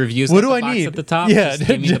 Like every review's what got do the I box need at the top. Yeah, just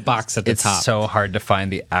give me the box at the top. It's so hard to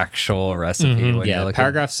find the actual recipe. When you're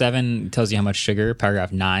paragraph 7 tells you how much sugar.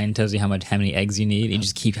 Paragraph 9 tells you how many eggs you need. You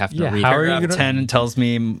just keep having to read. Paragraph 10 tells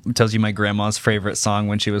you my grandma's favorite song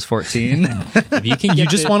when she was 14. If you can, you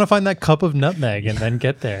just want to find that cup of nutmeg and then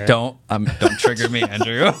get there. Don't trigger me,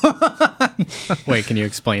 Andrew. Wait, can you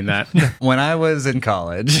explain that? When I was in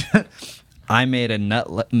college, I made a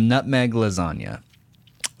nutmeg lasagna.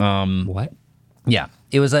 What? Yeah,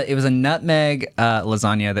 it was a nutmeg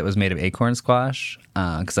lasagna that was made of acorn squash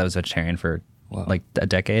because I was vegetarian for like a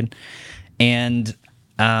decade, and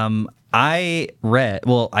I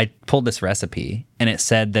pulled this recipe and it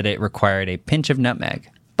said that it required a pinch of nutmeg,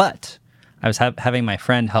 but I was having my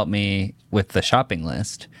friend help me with the shopping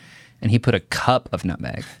list, and he put a cup of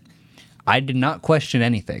nutmeg. I did not question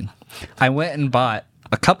anything. I went and bought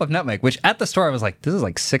a cup of nutmeg, which at the store I was like, this is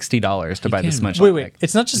like $60 to buy this much nutmeg. Wait,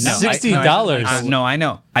 it's not just $60. No, I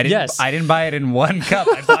know. I didn't buy it in one cup.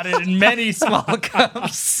 I bought it in many small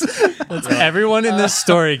cups. Everyone in this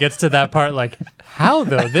story gets to that part like, how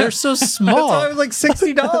though? They're so small. That's why it was like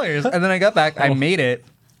 $60. And then I got back, I made it,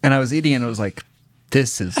 and I was eating it, and I was like,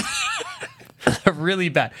 this is really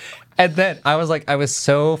bad. And then I was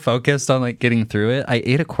so focused on like getting through it. I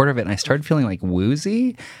ate a quarter of it and I started feeling like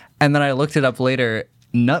woozy. And then I looked it up later.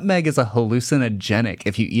 Nutmeg is a hallucinogenic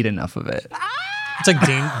if you eat enough of it. It's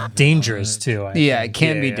like dangerous too. I think. It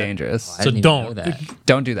can be dangerous. So don't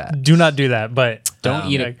do that. Do not do that. But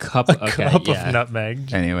don't eat a cup of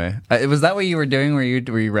nutmeg. Anyway, was that what you were doing? Were you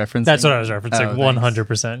referencing? That's what I was referencing.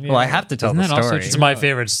 100%. Well, I have to tell the story. It's my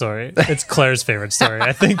favorite story. It's Claire's favorite story,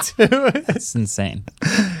 I think too. It's insane.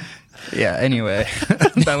 Yeah, anyway,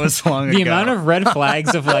 that was long ago. The amount of red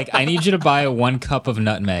flags of like, I need you to buy 1 cup of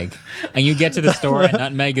nutmeg. And you get to the store and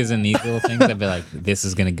nutmeg is in these little things. I'd be like, this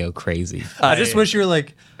is going to go crazy. I just wish you were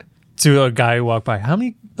like, to a guy who walked by, how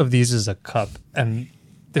many of these is a cup? And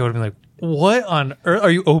they would have been like, what on earth? Are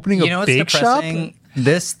you opening a bake shop?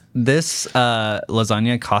 This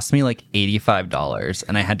lasagna cost me like $85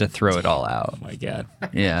 and I had to throw it all out. Oh my God.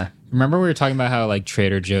 Yeah. Remember we were talking about how like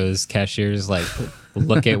Trader Joe's cashiers like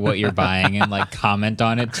look at what you're buying and like comment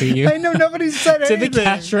on it to you? I know nobody said anything. To the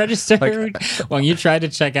cash register. Like, when you tried to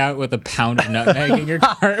check out with a pound of nutmeg in your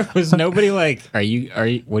cart, was nobody like, what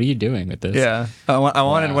are you doing with this? Yeah. I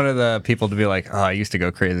wanted one of the people to be like, I used to go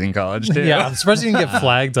crazy in college too. Yeah, I'm surprised you didn't get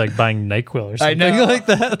flagged like buying NyQuil or something like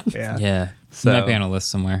that. Yeah. So, might be on a list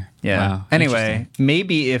somewhere. Yeah. Wow. Anyway,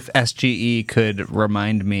 maybe if SGE could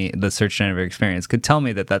remind me, the search generative experience could tell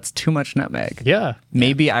me that that's too much nutmeg. Yeah.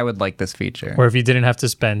 Maybe I would like this feature. Or if you didn't have to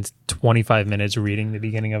spend 25 minutes reading the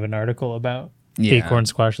beginning of an article about acorn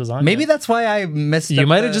squash lasagna. Maybe that's why I missed. You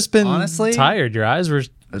might have just been tired. Your eyes were.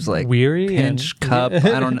 It was like weary. Pinch cup.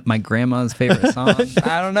 I don't. My grandma's favorite song.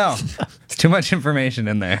 I don't know. It's too much information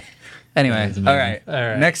in there. Anyway, all right.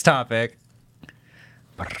 Next topic.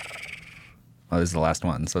 Oh, this is the last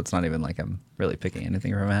one, so it's not even like I'm really picking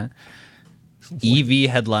anything from a hat. EV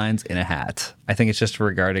headlines in a hat. I think it's just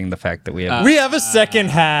regarding the fact that we have a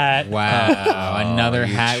second hat. Wow, another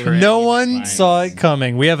hat. No one saw it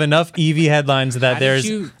coming. We have enough EV headlines that there's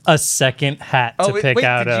a second hat to pick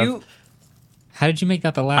out of. How did you make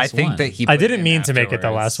that the last one? I think that I didn't mean to make it the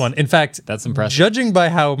last one. In fact, that's impressive. Judging by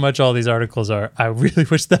how much all these articles are, I really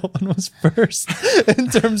wish that one was first in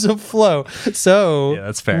terms of flow. So yeah,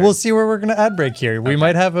 that's fair. We'll see where we're going to ad break here. We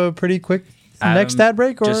might have a pretty quick next ad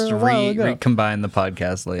break, or just recombine the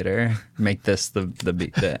podcast later. Make this the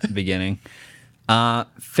beginning.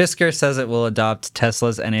 Fisker says it will adopt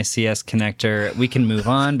Tesla's NACS connector. We can move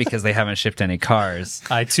on because they haven't shipped any cars.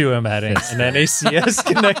 I too am adding an NACS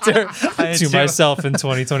connector to myself in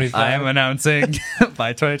 2025. I am announcing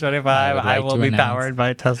by 2025 I will be powered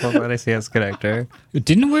by Tesla's NACS connector.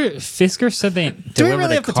 Fisker said they delivered Do we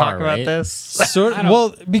really have car, to talk right? about this?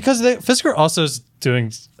 Well, because Fisker also is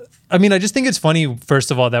doing. I mean, I just think it's funny.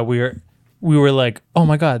 First of all, that we were like, oh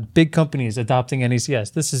my god, big companies adopting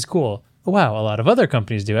NACS. This is cool. Wow, a lot of other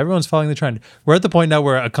companies do. Everyone's following the trend. We're at the point now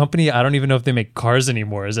where a company, I don't even know if they make cars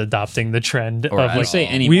anymore, is adopting the trend of like, say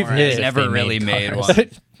anymore. We've never really made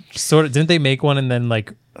one. Sort of, didn't they make one and then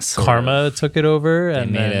like Karma took it over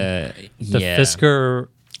and then the Fisker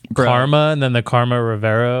Karma and then the Karma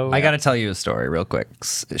Rivero. I got to tell you a story real quick.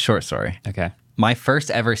 Short story. Okay. My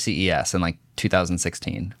first ever CES in like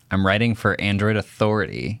 2016. I'm writing for Android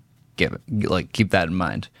Authority. Keep that in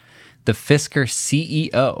mind. The Fisker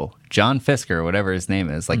CEO, John Fisker, whatever his name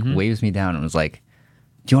is, waves me down and was like,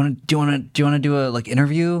 "Do you want to do a like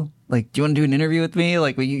interview? Like, do you want to do an interview with me?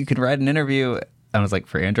 Like, you could write an interview." I was like,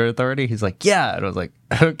 "For Android Authority?" He's like, "Yeah." And I was like,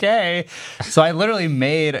 "Okay." So I literally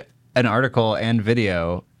made an article and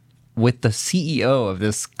video with the CEO of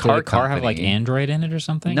this car company. Did the car have like Android in it or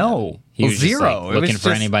something? No. He was zero. Just, like, looking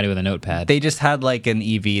for anybody with a notepad. They just had like an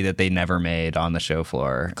EV that they never made on the show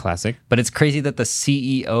floor. Classic. But it's crazy that the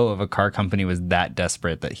CEO of a car company was that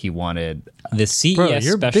desperate that he wanted the CES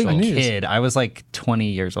special. Kid. I was like 20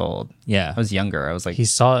 years old. Yeah. I was younger. I was like He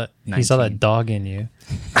saw it. 19. He saw that dog in you.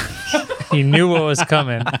 He knew what was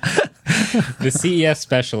coming. The CES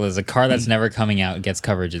special is a car that's never coming out gets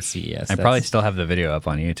coverage at CES. I probably still have the video up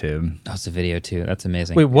on YouTube. Oh, it's a video too. That's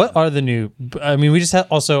amazing. Wait, what are the new? I mean, we just had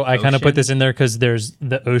also. I kind of put this in there because there's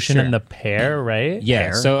the Ocean and the Pear, right?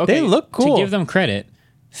 Yeah. Pear. So okay, they look cool. To give them credit,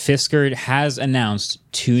 Fisker has announced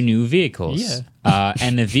 2 new vehicles. Yeah.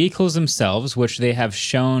 And the vehicles themselves, which they have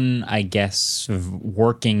shown, I guess,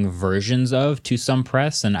 working versions of to some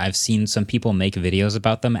press, and I've seen some people make videos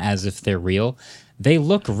about them as if they're real. They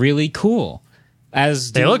look really cool,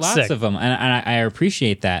 as do lots sick. Of them, and I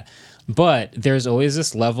appreciate that. But there's always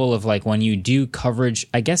this level of like when you do coverage,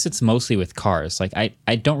 I guess it's mostly with cars. Like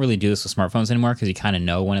I don't really do this with smartphones anymore because you kind of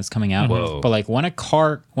know when it's coming out. Whoa. But like when a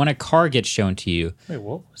car gets shown to you,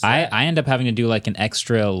 I end up having to do like an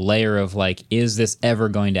extra layer of like, is this ever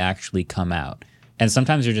going to actually come out? And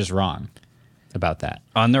sometimes you're just wrong about that.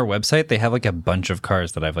 On their website, they have like a bunch of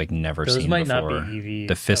cars that I've like never Those seen might before. Not be EV.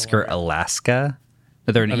 The Fisker Alaska.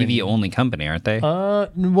 But they're an EV only company, aren't they?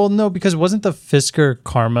 Well, no, because wasn't the Fisker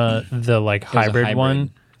Karma the like hybrid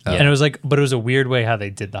one? Yeah. And it was like, but it was a weird way how they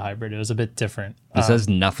did the hybrid. It was a bit different. It says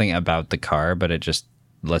nothing about the car, but it just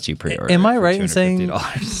lets you pre-order. Am I right in saying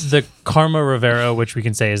the Karma Rivero, which we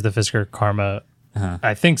can say is the Fisker Karma?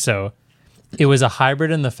 I think so. It was a hybrid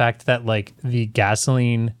in the fact that like the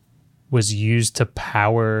gasoline was used to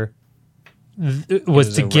power,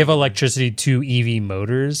 was to give electricity to EV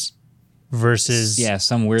motors. Versus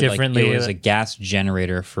some weird differently. Like, it was a gas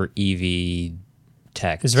generator for EV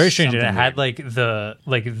tech. It's very strange. And it had like the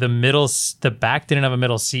middle. The back didn't have a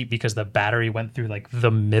middle seat because the battery went through like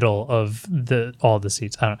the middle of all the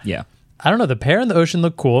seats. I don't know. The Pear and the Ocean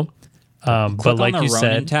look cool. But like on the you Ronin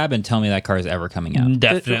said, tab and tell me that car is ever coming out.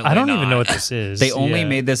 Definitely. I don't even know what this is. They only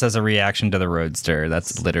made this as a reaction to the Roadster.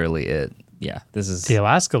 That's literally it. Yeah, this is the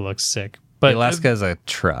Alaska looks sick. But the Alaska is a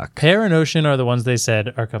truck. Pear and Ocean are the ones they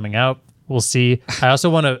said are coming out. We'll see. I also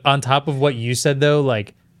want to, on top of what you said though,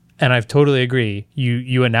 like, and I totally agree.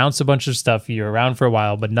 You announce a bunch of stuff, you're around for a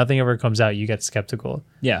while, but nothing ever comes out. You get skeptical.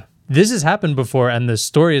 Yeah, this has happened before, and the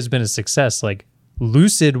story has been a success. Like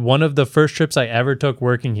Lucid, one of the first trips I ever took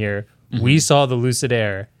working here, we saw the Lucid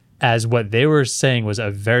Air as what they were saying was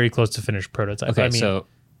a very close to finished prototype. Okay, so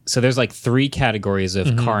there's like 3 categories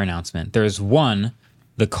of car announcement. There's one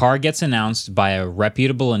the car gets announced by a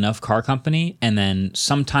reputable enough car company, and then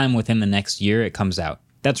sometime within the next year, it comes out.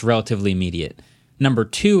 That's relatively immediate. Number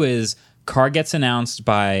 2 is car gets announced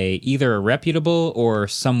by either a reputable or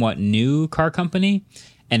somewhat new car company,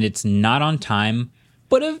 and it's not on time,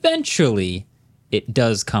 but eventually it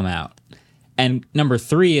does come out. And number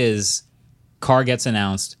 3 is car gets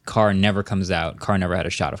announced, car never comes out, car never had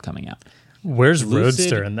a shot of coming out. Where's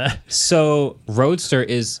Roadster in that? So Roadster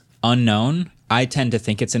is unknown. I tend to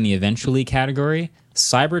think it's in the eventually category.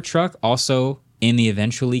 Cybertruck also in the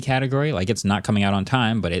eventually category. Like, it's not coming out on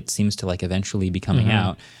time, but it seems to like eventually be coming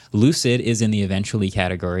out. Lucid is in the eventually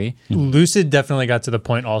category. Lucid definitely got to the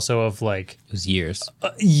point also of like, It was years.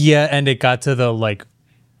 yeah, and it got to the like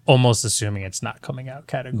almost assuming it's not coming out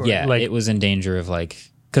category. Yeah, like it was in danger of like,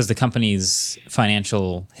 because the company's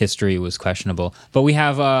financial history was questionable. But we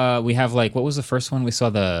have like, what was the first one? We saw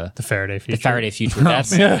the Faraday Future. The Faraday Future. That's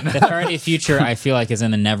the Faraday Future. I feel like is in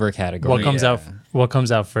the never category. What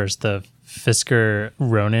comes out first? The Fisker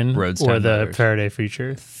Ronin Roadster or the Motors. Faraday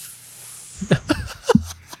Future?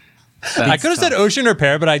 I could have said Ocean or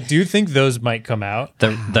Pear, but I do think those might come out.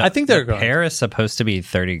 I think they're going. Pear is supposed to be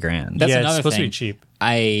 $30,000. That's Yeah, it's another supposed to be thing.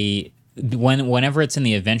 cheap. Whenever it's in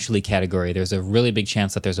the eventually category, there's a really big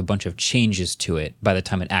chance that there's a bunch of changes to it by the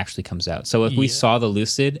time it actually comes out. So if we saw the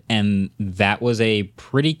Lucid and that was a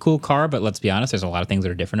pretty cool car, but let's be honest, there's a lot of things that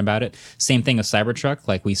are different about it. Same thing with Cybertruck.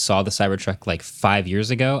 Like, we saw the Cybertruck like 5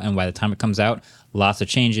 years ago, and by the time it comes out, lots of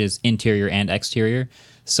changes, interior and exterior.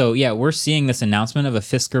 So yeah, we're seeing this announcement of a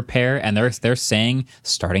Fisker Pear, and they're saying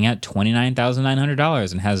starting at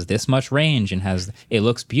 $29,900 and has this much range and it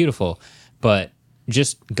looks beautiful. But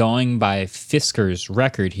just going by Fisker's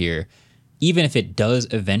record here, even if it does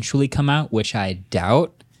eventually come out, which I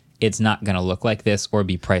doubt, it's not going to look like this or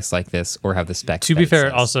be priced like this or have the specs. To be fair,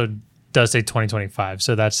 it says. also does say 2025,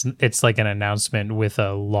 so it's like an announcement with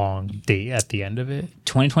a long date at the end of it.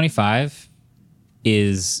 2025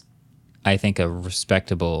 is, I think, a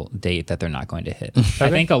respectable date that they're not going to hit. I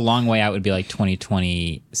think a long way out would be like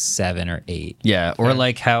 2027 or 8. Yeah, or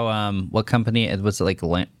like how what company it was, like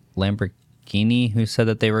Lamborghini, who said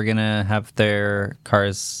that they were gonna have their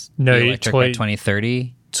cars be electric by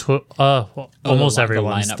 2030. Almost the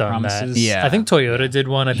everyone's lineup done promises? that. Yeah. I think Toyota did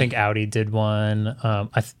one. I think Audi did one.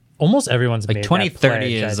 Almost everyone's Like made 2030 that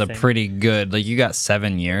pledge, is I a think. pretty good. Like, you got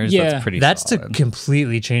 7 years. Yeah. That's pretty. That's solid. to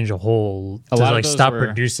completely change a whole. A To lot of like those stop were-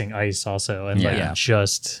 producing ICE also, and Yeah. like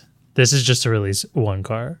just this is just to release one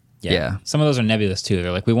car. Yeah. Some of those are nebulous too.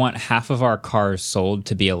 They're like, we want half of our cars sold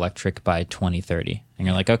to be electric by 2030. And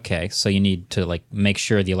you're like, okay, so you need to like make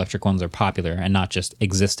sure the electric ones are popular and not just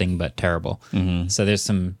existing but terrible. So there's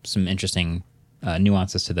some interesting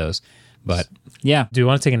nuances to those. But yeah, Do you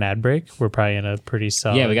want to take an ad break? We're probably in a pretty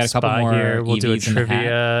solid. Yeah, we got a couple spot more here. We'll do a EVs in the hat.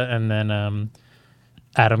 trivia, and then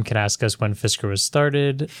Adam can ask us when Fisker was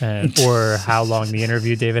started, or how long the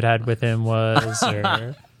interview David had with him was.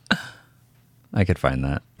 Or I could find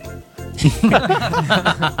that.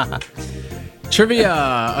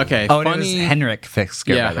 Trivia. Okay. Oh, and it funny. was Henrik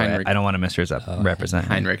Fisker. Yeah, by the way. Heinrich. I don't want to misrepresent him.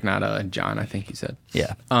 Heinrich, not John. I think you said.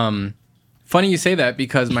 Yeah. Funny you say that,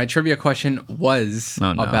 because my trivia question was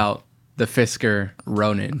Oh, no. about the Fisker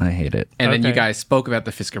Ronin. I hate it. And then you Okay. guys spoke about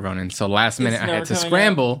the Fisker Ronin. So last minute I had to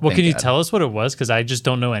scramble. well, can you God. tell us what it was? Because I just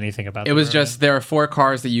don't know anything about It was just, there are 4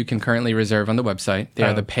 cars that you can currently reserve on the website. They are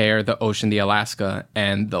Oh. the Pear, the Ocean, the Alaska,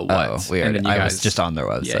 and the what? Oh, weird. And then you I guys, was just on their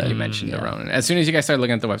website. Yeah, you mentioned the Ronin. As soon as you guys started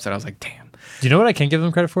looking at the website, I was like, damn. Do you know what I can't give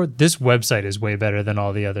them credit for? This website is way better than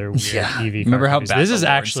all the other weird EV. Remember how companies. bad this the is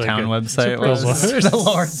actually a Lordstown good website was? The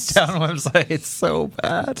Lordstown website. It's so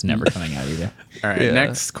bad. it's never coming out either. All right,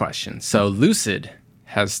 next question. So Lucid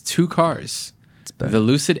has 2 cars. The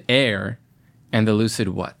Lucid Air and the Lucid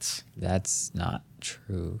what? That's not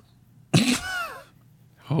true.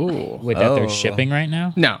 Oh. Wait, that they're shipping right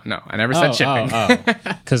now? No, I never said shipping.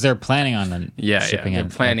 Because they're planning on them shipping they're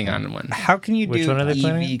it. planning on one. How can you Which do one are they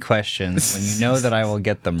planning? EV questions when you know that I will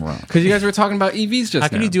get them wrong? Because you guys were talking about EVs just How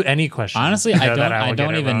can now. you do any question? Honestly, know I that don't. I will don't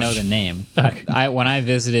get it even wrong? know the name. When I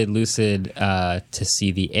visited Lucid to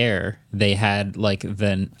see the Air, they had like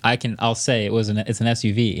I'll say it's an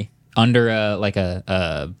SUV under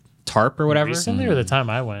a tarp or whatever. Recently or the time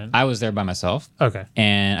I went? I was there by myself. Okay.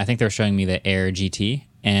 And I think they were showing me the Air GT,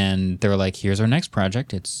 and they were like, "Here's our next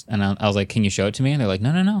project." And I was like, "Can you show it to me?" And they're like,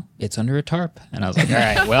 "No, it's under a tarp." And I was like, "All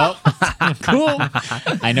right, well, cool.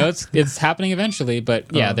 I know it's happening eventually, but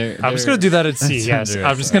yeah, I'm just gonna do that at sea. Yes,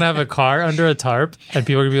 I'm just gonna have a car under a tarp, and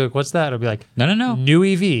people are gonna be like, "What's that?" I'll be like, No. "New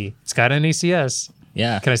EV. It's got an ACS.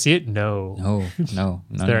 Yeah. Can I see it? No. No.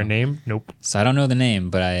 Is there a name? Nope. So I don't know the name,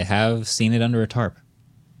 but I have seen it under a tarp.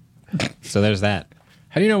 So there's that.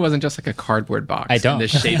 How do you know it wasn't just like a cardboard box? I don't. In the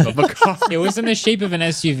shape of a car. It was in the shape of an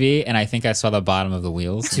SUV, and I think I saw the bottom of the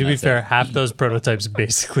wheels. To be fair, half those prototypes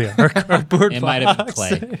basically are cardboard. It might have been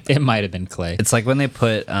clay. It might have been clay. It's like when they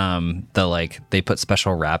put they put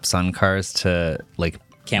special wraps on cars to like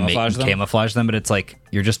camouflage them, but it's like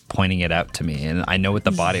you're just pointing it out to me, and I know what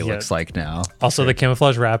the body looks like now. Also, the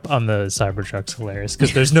camouflage wrap on the Cybertruck's hilarious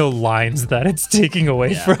because there's no lines that it's taking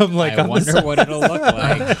away from. Like, I wonder what it'll look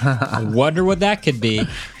like. I wonder what that could be.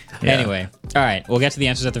 Yeah. Anyway, all right, we'll get to the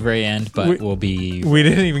answers at the very end, but we'll be... We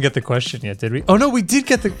didn't even get the question yet, did we? Oh, no, we did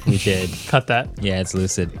get the... We did. Cut that. Yeah, it's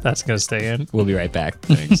Lucid. That's going to stay in. We'll be right back.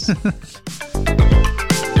 Thanks.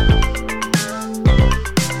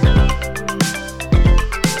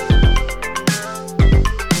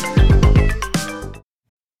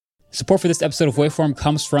 Support for this episode of Waveform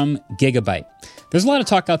comes from Gigabyte. There's a lot of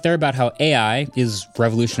talk out there about how AI is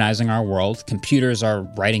revolutionizing our world. Computers are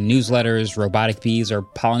writing newsletters, robotic bees are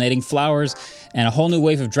pollinating flowers, and a whole new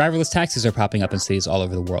wave of driverless taxis are popping up in cities all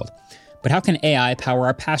over the world. But how can AI power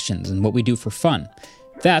our passions and what we do for fun?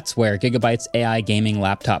 That's where Gigabyte's AI gaming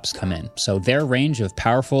laptops come in. So their range of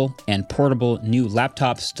powerful and portable new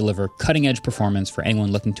laptops deliver cutting-edge performance for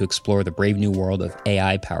anyone looking to explore the brave new world of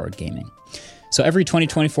AI-powered gaming. So every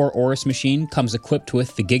 2024 Aorus machine comes equipped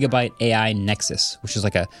with the Gigabyte AI Nexus, which is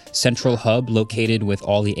like a central hub located with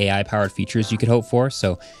all the AI-powered features you could hope for.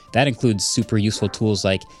 So that includes super useful tools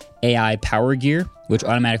like AI Power Gear, which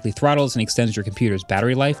automatically throttles and extends your computer's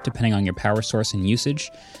battery life depending on your power source and usage.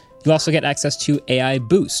 You'll also get access to AI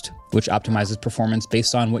Boost, which optimizes performance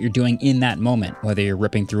based on what you're doing in that moment, whether you're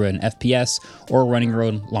ripping through an FPS or running your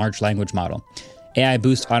own large language model. AI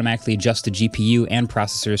Boost automatically adjusts the GPU and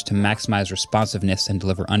processors to maximize responsiveness and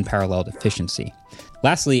deliver unparalleled efficiency.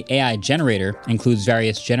 Lastly, AI Generator includes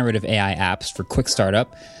various generative AI apps for quick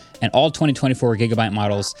startup, and all 2024 Gigabyte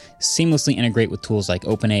models seamlessly integrate with tools like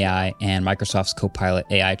OpenAI and Microsoft's Copilot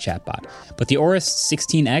AI chatbot. But the Aorus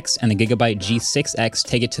 16X and the Gigabyte G6X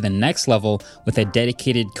take it to the next level with a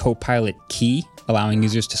dedicated Copilot key, allowing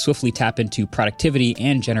users to swiftly tap into productivity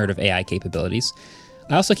and generative AI capabilities.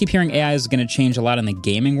 I also keep hearing AI is going to change a lot in the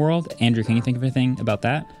gaming world. Andrew, can you think of anything about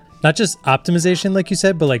that? Not just optimization, like you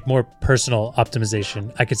said, but like more personal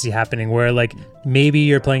optimization I could see happening where like maybe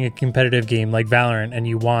you're playing a competitive game like Valorant and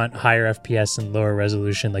you want higher FPS and lower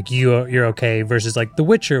resolution. Like you're okay versus like The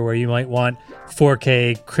Witcher where you might want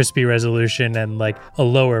 4K crispy resolution and like a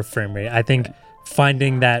lower frame rate. I think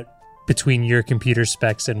finding that between your computer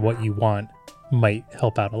specs and what you want might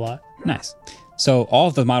help out a lot. Nice. So all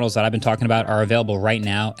of the models that I've been talking about are available right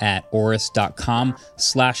now at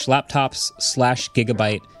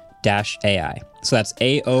aorus.com/laptops/gigabyte-AI. So that's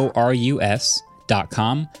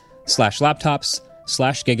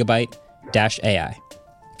aorus.com/laptops/gigabyte-AI.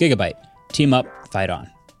 Gigabyte. Team up, fight on.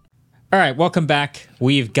 All right, welcome back.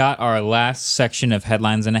 We've got our last section of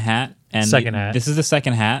headlines in a hat. And second hat. This is the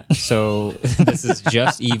second hat, so this is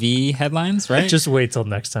just EV headlines, right? Just wait till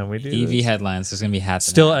next time we do EV this. headlines. There's gonna be hats.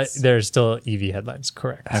 Still, and hats. There's still EV headlines.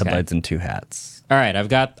 Correct. Okay. Headlights and two hats. All right, I've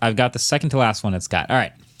got the second to last one. It's got all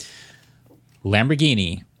right.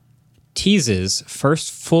 Lamborghini teases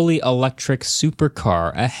first fully electric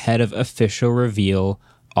supercar ahead of official reveal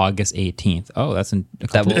August 18th. Oh, that's in a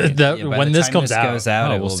couple days. When this comes out, goes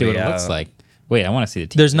out, we'll see what it looks like. Wait, I want to see the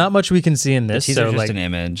teaser. There's not much we can see in this. The teaser's so just like, an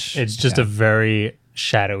image. It's just a very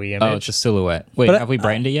shadowy image. Oh, it's a silhouette. Wait, But have we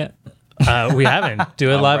brightened it yet? We haven't.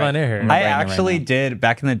 Do it live right. on air here. I actually did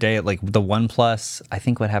back in the day, like the OnePlus. I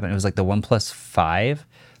think what happened, it was like the OnePlus 5.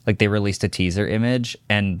 Like they released a teaser image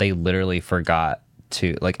and they literally forgot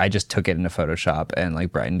to, like, I just took it into Photoshop and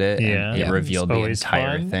like brightened it. Yeah. And it revealed the always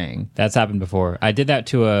entire fun. thing. That's happened before. I did that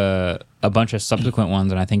to a bunch of subsequent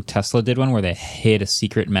ones, and I think Tesla did one where they hid a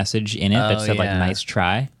secret message in it that said like "nice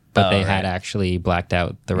try," but they had actually blacked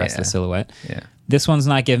out the rest of the silhouette. Yeah. This one's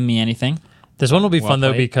not giving me anything. This one will be fun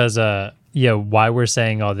though played. because why we're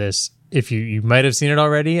saying all this. If you might have seen it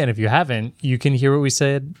already, and if you haven't, you can hear what we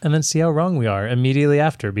said and then see how wrong we are immediately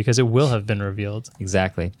after because it will have been revealed.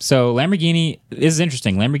 Exactly. So Lamborghini is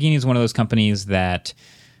interesting. Lamborghini is one of those companies that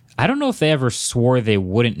I don't know if they ever swore they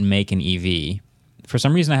wouldn't make an EV. For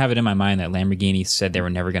some reason, I have it in my mind that Lamborghini said they were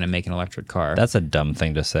never going to make an electric car. That's a dumb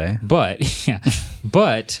thing to say. But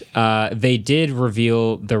they did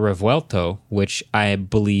reveal the Revuelto, which I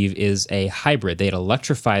believe is a hybrid. They had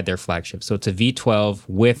electrified their flagship. So it's a V12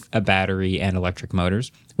 with a battery and electric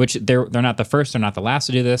motors, which they're not the first, they're not the last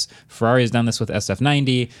to do this. Ferrari has done this with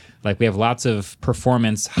SF90. Like we have lots of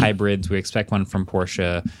performance hybrids. We expect one from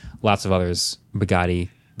Porsche, lots of others, Bugatti,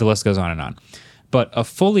 the list goes on and on. But a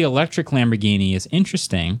fully electric Lamborghini is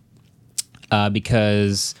interesting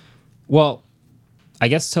because, well, I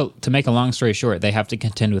guess to make a long story short, they have to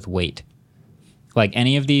contend with weight. Like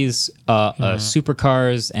any of these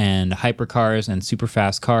supercars and hypercars and super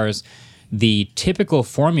fast cars, the typical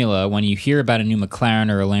formula when you hear about a new McLaren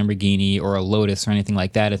or a Lamborghini or a Lotus or anything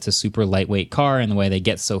like that, it's a super lightweight car, and the way they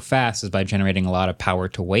get so fast is by generating a lot of power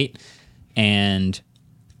to weight. And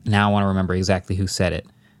now I want to remember exactly who said it.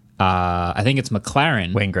 I think it's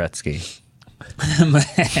McLaren. Wayne Gretzky.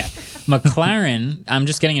 McLaren, I'm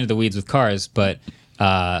just getting into the weeds with cars, but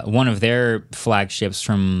one of their flagships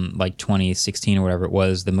from like 2016 or whatever it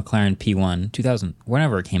was, the McLaren P1, 2000,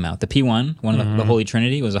 whenever it came out, the P1, one of the Holy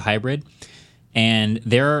Trinity, was a hybrid. And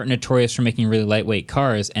they're notorious for making really lightweight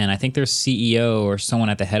cars. And I think their CEO or someone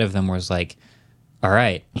at the head of them was like, all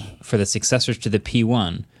right, for the successors to the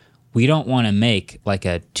P1, we don't want to make like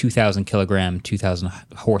a 2,000 kilogram, 2,000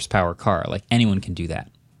 horsepower car. Like anyone can do that.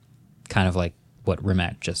 Kind of like what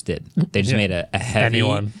Rimac just did. They just made a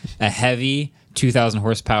heavy 2,000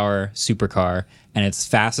 horsepower supercar, and it's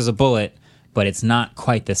fast as a bullet, but it's not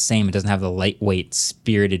quite the same. It doesn't have the lightweight,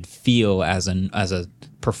 spirited feel as a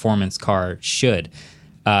performance car should.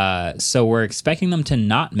 So we're expecting them to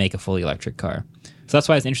not make a fully electric car. So that's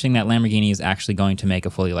why it's interesting that Lamborghini is actually going to make a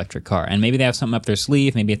fully electric car. And maybe they have something up their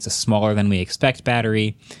sleeve. Maybe it's a smaller than we expect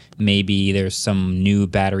battery. Maybe there's some new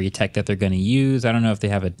battery tech that they're going to use. I don't know if they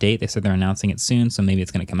have a date. They said they're announcing it soon, so maybe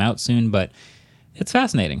it's going to come out soon. But it's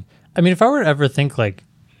fascinating. I mean, if I were to ever think like,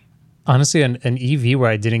 honestly, an EV where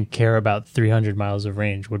I didn't care about 300 miles of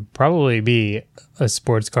range would probably be a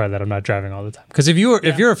sports car that I'm not driving all the time. Because if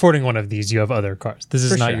you're affording one of these, you have other cars. This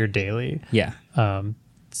is not your daily. Yeah.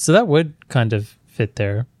 So that would kind of fit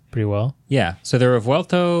there pretty well. Yeah. So the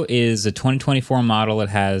Revuelto is a 2024 model. It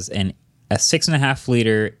has a 6.5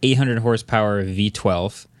 liter, 800 horsepower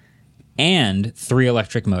V12 and 3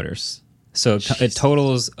 electric motors. So it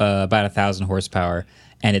totals about 1,000 horsepower.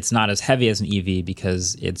 And it's not as heavy as an EV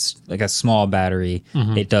because it's like a small battery.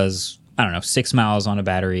 It does, 6 miles on a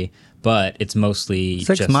battery, but it's mostly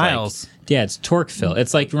 6 miles. It's torque fill.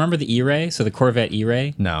 It's like, remember the E-Ray? So the Corvette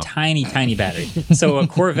E-Ray? No. Tiny battery. So what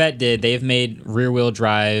Corvette did, they've made rear-wheel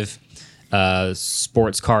drive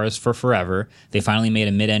sports cars for forever. They finally made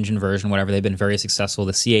a mid-engine version, whatever. They've been very successful.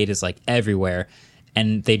 The C8 is like everywhere.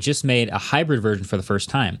 And they just made a hybrid version for the first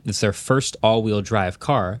time. It's their first all-wheel drive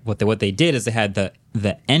car. What they did is they had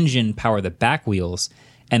the engine power the back wheels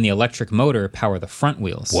and the electric motor power the front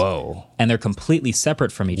wheels. Whoa. And they're completely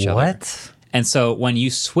separate from each other. What? And so when you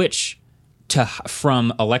switch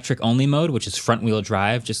from electric only mode, which is front wheel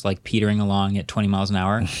drive, just like petering along at 20 miles an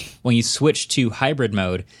hour, when you switch to hybrid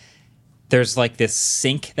mode, there's like this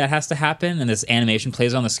sync that has to happen, and this animation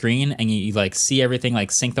plays on the screen, and you like see everything like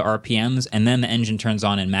sync the RPMs, and then the engine turns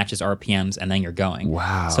on and matches RPMs, and then you're going.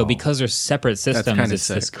 Wow. So because there's separate systems, it's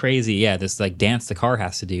sick. this crazy, this like dance the car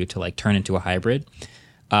has to do to like turn into a hybrid.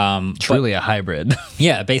 Truly a hybrid.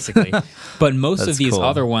 Yeah, basically. But most of these cool.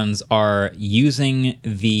 other ones are using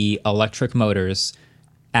the electric motors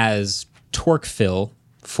as torque fill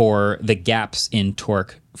for the gaps in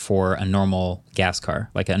torque for a normal gas car.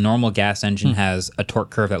 Like a normal gas engine has a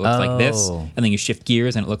torque curve that looks like this, and then you shift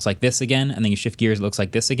gears and it looks like this again, and then you shift gears, it looks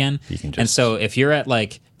like this again. And so if you're at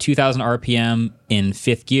like 2,000 RPM in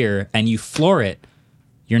fifth gear and you floor it,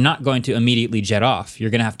 you're not going to immediately jet off. You're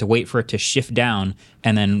going to have to wait for it to shift down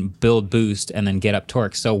and then build boost and then get up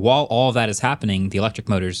torque. So while all of that is happening, the electric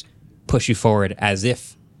motors push you forward as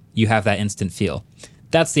if you have that instant feel.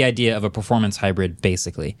 That's the idea of a performance hybrid,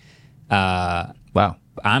 basically. Wow.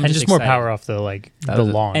 I'm just more power off the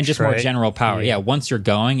launch, and just more general power. Yeah, once you're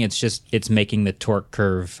going, it's making the torque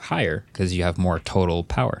curve higher because you have more total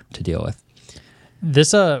power to deal with.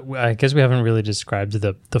 This I guess we haven't really described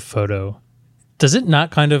the photo. Does it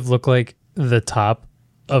not kind of look like the top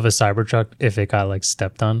of a Cybertruck if it got like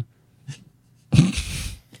stepped on?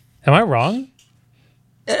 Am I wrong?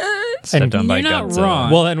 Stepped on by you're not Godzilla.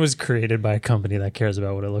 wrong. Well, and was created by a company that cares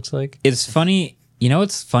about what it looks like. It's funny. You know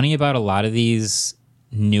what's funny about a lot of these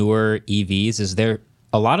newer EVs is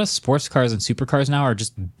a lot of sports cars and supercars now are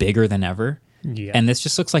just bigger than ever. Yeah. And this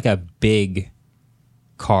just looks like a big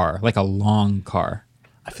car, like a long car.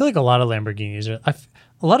 I feel like a lot of Lamborghinis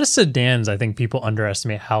a lot of sedans, I think people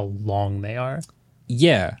underestimate how long they are.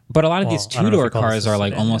 Yeah, but a lot of these I don't know if two-door you call this cars a are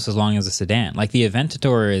like sedan. almost as long as a sedan. Like the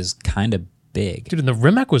Aventador is kind of big. Dude, and the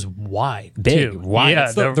Rimac was wide, Big, too. wide.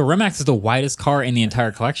 Yeah, The Rimac is the widest car in the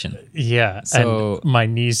entire collection. yeah. So- And my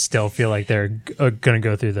knees still feel like they're going to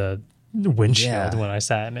go through the windshield Yeah. when I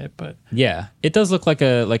sat in it, but Yeah, it does look like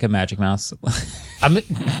a Magic Mouse, I'm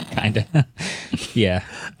kind of. Yeah,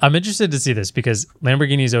 I'm interested to see this because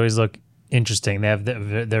Lamborghinis always look interesting. They have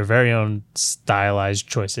their very own stylized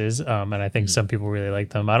choices, and I think some people really like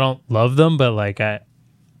them. I don't love them, but like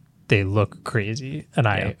they look crazy, and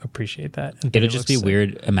I appreciate that. It'll just be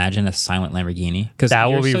weird. Imagine a silent Lamborghini, because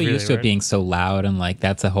you're so used to it being so loud, and like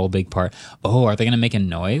that's a whole big part. Oh, are they going to make a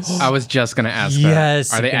noise? I was just going to ask Yes.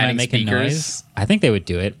 that. Are they adding make a speakers? noise? I think they would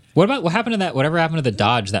do it. What happened to that? Whatever happened to the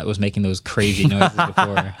Dodge that was making those crazy noises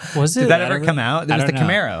before? Was it? Did that ever come out? It was the don't know.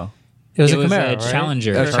 Camaro. It was a It was Camaro, a right?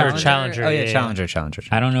 Challenger. Or Challenger. Oh yeah, Challenger.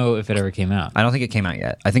 I don't know if it ever came out. I don't think it came out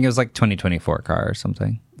yet. I think it was like 2024 car or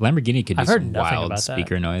something. Lamborghini could do I've heard some nothing wild about that.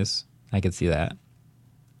 speaker noise. I could see that.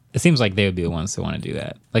 It seems like they would be the ones that want to do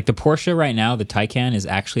that. Like the Porsche right now, the Taycan is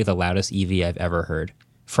actually the loudest EV I've ever heard.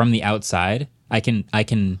 From the outside, I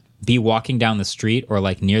can be walking down the street or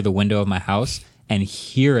like near the window of my house and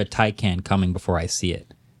hear a Taycan coming before I see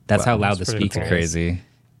it. That's how loud the pretty speaker cool. is. Crazy.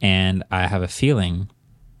 And I have a feeling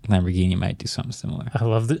Lamborghini might do something similar.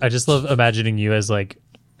 I just love imagining you as like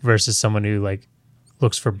versus someone who like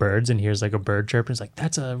looks for birds and hears like a bird chirp and is like,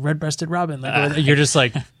 that's a red-breasted robin. Like, you're just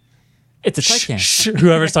like, It's a Taycan. shh.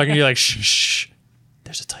 Whoever's talking to you, like, shh.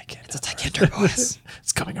 There's a Taycan. It's a Taycan Turbo S.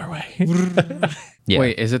 It's coming our way. Yeah.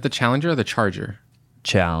 Wait, is it the Challenger or the Charger?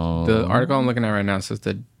 The article I'm looking at right now says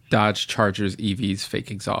the Dodge Charger's EV's fake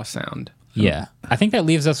exhaust sound. Yeah. I think that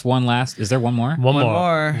leaves us one last. Is there one more? One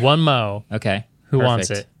more. One mo. Okay. Who wants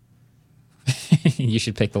Perfect. it? You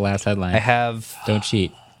should pick the last headline. I have Don't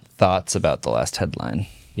cheat. thoughts about the last headline.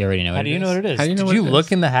 You already know How do you know what it is? How do you know Did what you it is?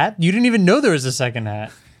 look in the hat? You didn't even know there was a second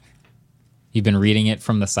hat. You've been reading it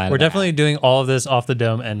from the side We're of the definitely doing all of this off the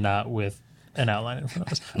dome and not with an outline in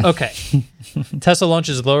front of us. Okay. Tesla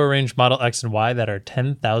launches lower range Model X and Y that are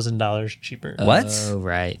 $10,000 cheaper. What? Oh,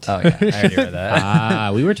 right. Oh yeah, I already read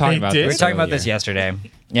that. We were talking They about did? we this. were talking about earlier. this yesterday.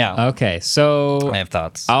 Yeah. Okay, so I have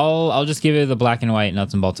thoughts. I'll just give you the black and white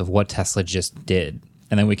nuts and bolts of what Tesla just did,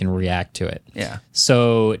 and then we can react to it. Yeah.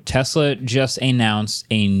 So Tesla just announced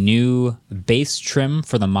a new base trim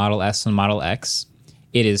for the Model S and Model X.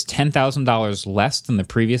 It is $10,000 less than the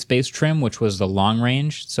previous base trim, which was the long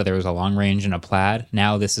range. So there was a long range and a plaid.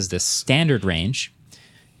 Now this is the standard range.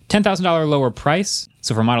 $10,000 lower price.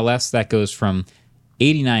 So for Model S, that goes from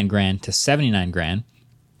 $89,000 to $79,000.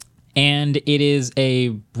 And it is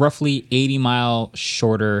a roughly 80-mile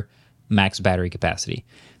shorter max battery capacity.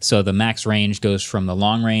 So the max range goes from the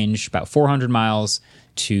long range, about 400 miles,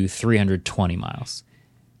 to 320 miles.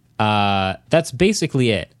 That's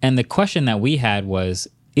basically it. And the question that we had was,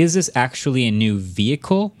 is this actually a new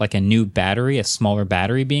vehicle, like a new battery, a smaller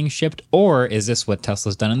battery being shipped? Or is this what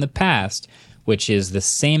Tesla's done in the past, which is the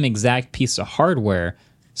same exact piece of hardware,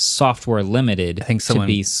 software limited, I think to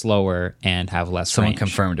be slower and have less Someone range?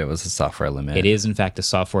 confirmed it was a software limit. It is, in fact, a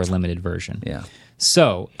software limited version. Yeah.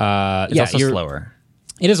 So, It's also slower.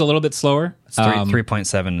 It is a little bit slower. It's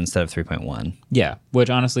 3.7 instead of 3.1. Yeah,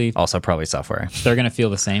 which honestly, Also probably software. they're going to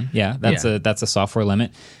feel the same. Yeah, that's a software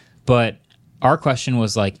limit. But our question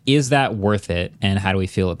was like, is that worth it? And how do we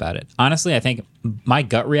feel about it? Honestly, I think my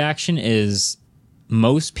gut reaction is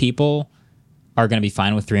most people are going to be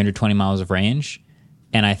fine with 320 miles of range.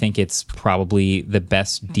 And I think it's probably the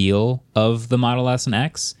best deal of the Model S and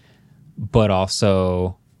X. But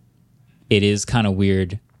also, it is kind of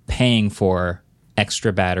weird paying for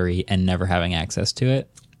extra battery and never having access to it,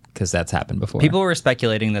 because that's happened before. People were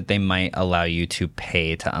speculating that they might allow you to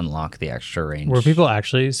pay to unlock the extra range. Were people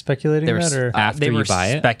actually speculating They were, that? Or After they you were buy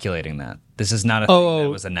it? speculating that. This is not a thing that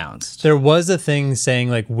was announced. there was a thing saying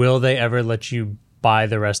like, will they ever let you buy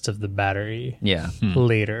the rest of the battery Yeah.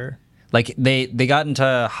 later? Like they got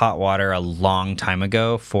into hot water a long time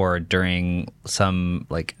ago for during some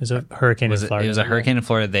like There's a hurricane in Florida. it was a hurricane in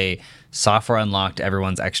Florida. They software unlocked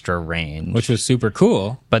everyone's extra range, which was super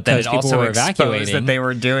cool. but then it because people also were exposed evacuating that they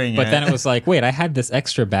were doing But it. then it was like, wait, I had this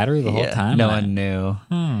extra battery the whole Yeah, time? no I- one knew.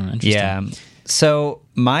 Interesting. Yeah. So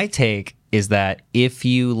my take is that if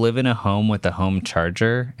you live in a home with a home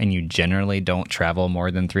charger and you generally don't travel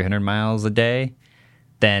more than 300 miles a day,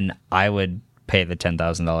 then I would pay the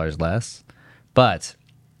 $10,000 less. But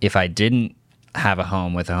if I didn't have a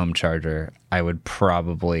home with a home charger, I would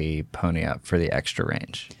probably pony up for the extra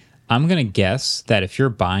range. I'm going to guess that if you're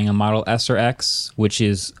buying a Model S or X, which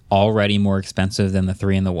is already more expensive than the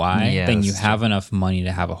 3 and the Y, Yeah, then you that's have enough money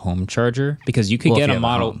to have a home charger, because you could Well, get if a you have a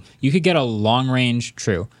model, home. you could get a long range,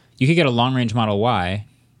 you could get a long range Model Y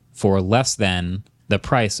for less than the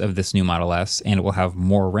price of this new Model S, and it will have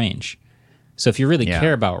more range. So if you really Yeah.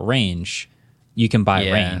 care about range, you can buy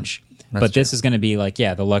Yeah, range. that's But this is going to be like,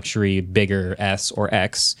 the luxury bigger S or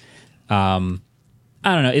X. I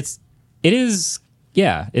don't know.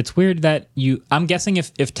 It's weird that I'm guessing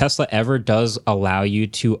if Tesla ever does allow you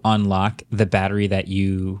to unlock the battery that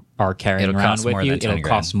you are carrying It'll around cost with more you, than 10 it'll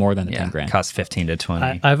cost more than the Yeah, 10 grand. cost 15 to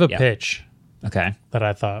 20. I have a pitch Okay. that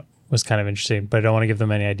I thought was kind of interesting, but I don't want to give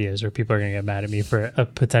them any ideas or people are going to get mad at me for a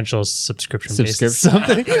potential subscription-based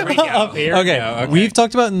something. Okay. We've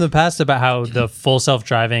talked about in the past about how the full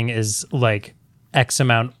self-driving is like X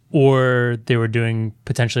amount, or they were doing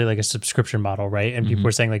potentially like a subscription model, right? And people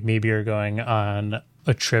were saying like maybe you're going on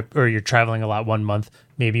a trip or you're traveling a lot 1 month,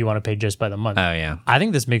 maybe you want to pay just by the month. Oh, yeah. I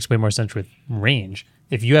think this makes way more sense with range.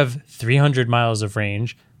 If you have 300 miles of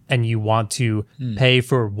range and you want to pay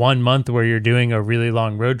for 1 month where you're doing a really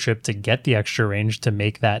long road trip to get the extra range to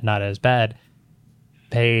make that not as bad,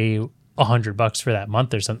 pay $100 for that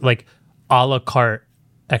month or something, like a la carte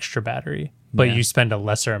extra battery, but you spend a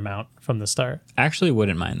lesser amount from the start. I actually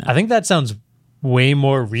wouldn't mind that. I think that sounds way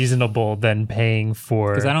more reasonable than paying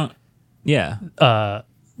for because I don't. Yeah.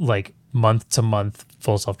 like month to month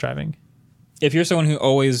full self-driving. If you're someone who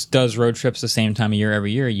always does road trips the same time of year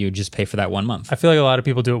every year, you just pay for that 1 month. I feel like a lot of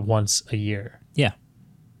people do it once a year. Yeah.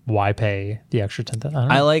 Why pay the extra 10,000?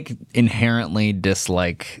 I like inherently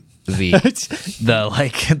dislike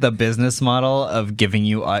the business model of giving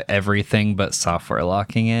you everything but software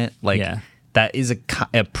locking it. Like that is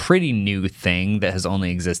a pretty new thing that has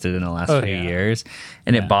only existed in the last few years,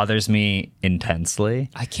 and it bothers me intensely.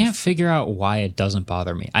 I can't figure out why it doesn't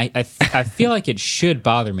bother me. I feel like it should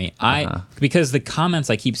bother me. Because the comments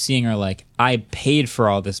I keep seeing are like, I paid for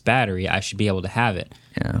all this battery, I should be able to have it.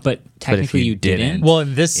 Yeah. But technically you didn't. Well,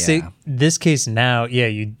 in this case now,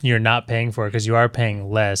 you're not paying for it because you are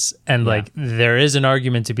paying less. And like there is an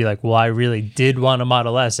argument to be like, well, I really did want a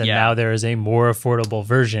Model S and now there is a more affordable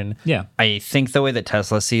version. Yeah. I think the way that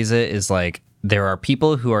Tesla sees it is like there are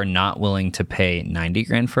people who are not willing to pay 90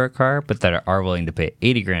 grand for a car, but that are willing to pay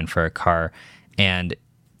 80 grand for a car, and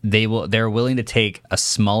they're willing to take a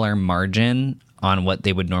smaller margin on what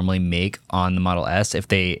they would normally make on the Model S if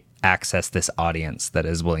they access this audience that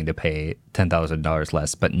is willing to pay $10,000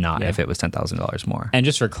 less, but not if it was $10,000 more. And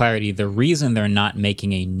just for clarity, the reason they're not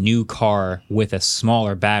making a new car with a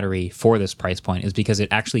smaller battery for this price point is because it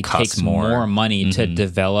actually takes more money to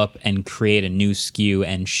develop and create a new SKU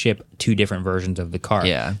and ship two different versions of the car.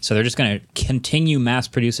 Yeah. So they're just going to continue mass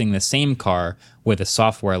producing the same car with a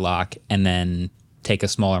software lock and then take a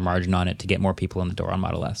smaller margin on it to get more people in the door on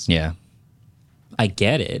Model S. Yeah. I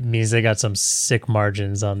get it. It means they got some sick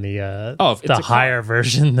margins on the it's a higher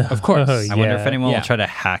version, though. Of course. I wonder if anyone will try to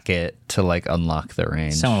hack it to like unlock the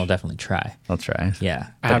range. Someone will definitely try. I'll try. Yeah.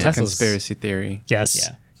 I have a conspiracy theory. Yes.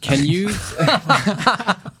 Yeah. Can you...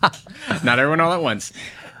 Not everyone all at once.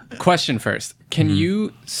 Question first. Can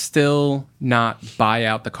you still not buy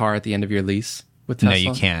out the car at the end of your lease with Tesla? No,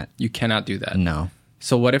 you can't. You cannot do that. No.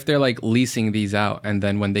 So what if they're like leasing these out and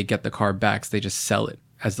then when they get the car back, they just sell it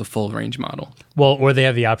as the full range model? Well, or they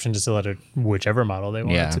have the option to sell it at whichever model they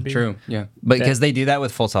want it to be. True. Yeah. But because they do that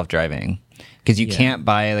with full self-driving. Because you can't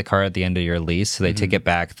buy the car at the end of your lease, so they take it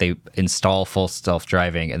back, they install full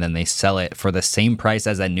self-driving, and then they sell it for the same price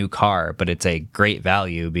as a new car, but it's a great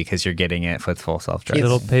value because you're getting it with full self-driving.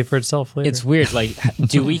 It'll pay for itself later. It's weird. Like,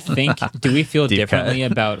 do we feel differently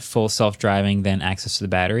about full self-driving than access to the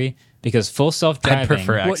battery? Because full self-driving... I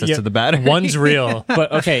prefer access to the battery. One's real.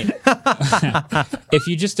 But okay, if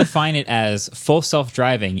you just define it as full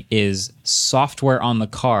self-driving is software on the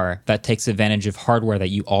car that takes advantage of hardware that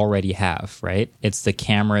you already have, right? It's the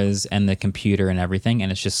cameras and the computer and everything,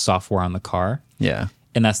 and it's just software on the car. Yeah.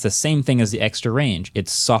 And that's the same thing as the extra range.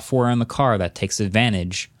 It's software on the car that takes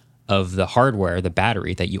advantage of the hardware, the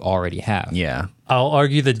battery that you already have. Yeah. I'll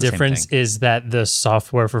argue the difference is that the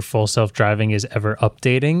software for full self-driving is ever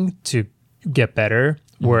updating to get better,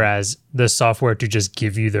 whereas the software to just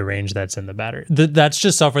give you the range that's in the battery, that's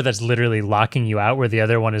just software that's literally locking you out, where the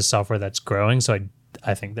other one is software that's growing. So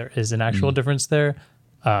I think there is an actual difference there.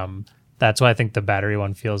 That's why I think the battery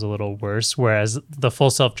one feels a little worse, whereas the full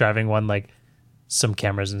self-driving one, like some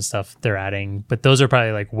cameras and stuff they're adding, but those are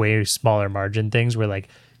probably like way smaller margin things where like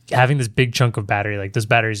having this big chunk of battery, like those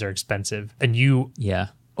batteries are expensive and you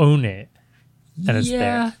own it and it's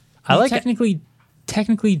there. I like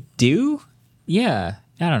technically do. Yeah.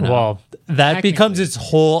 I don't know. Well, that becomes its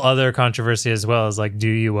whole other controversy as well, as like, do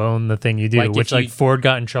you own the thing you do? Like which like Ford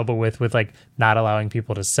got in trouble with like not allowing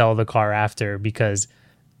people to sell the car after because,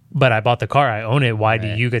 but I bought the car, I own it. Why do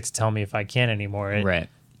you get to tell me if I can't anymore? Right.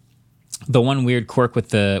 The one weird quirk with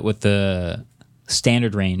the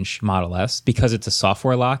standard range Model S, because it's a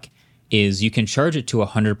software lock, is you can charge it to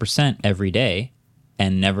 100% every day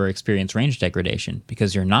and never experience range degradation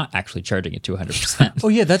because you're not actually charging it to 100%. Oh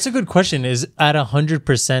yeah, that's a good question. Is at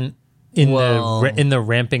 100%, in the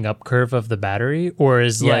ramping up curve of the battery, or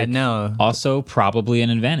is no. Also probably an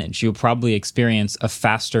advantage. You'll probably experience a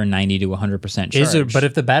faster 90 to 100% charge. But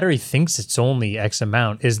if the battery thinks it's only X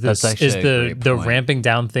amount, is the ramping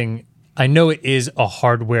down thing? I know it is a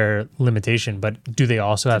hardware limitation, but do they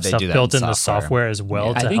also have stuff built in the software as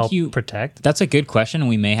well to help protect? That's a good question.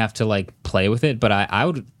 We may have to like play with it, but I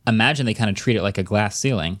would imagine they kind of treat it like a glass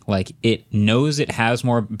ceiling. Like it knows it has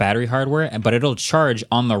more battery hardware, but it'll charge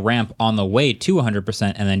on the ramp on the way to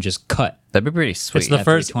 100% and then just cut. That'd be pretty sweet. It's the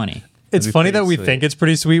first 320. It's funny that we think it's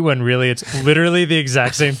pretty sweet when really it's literally the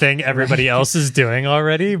exact same thing everybody else is doing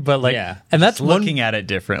already. But like, and that's looking at it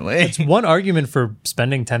differently. It's one argument for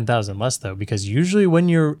spending 10,000 less though, because usually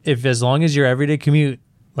when as long as your everyday commute,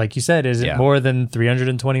 like you said, is it more than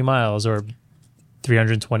 320 miles or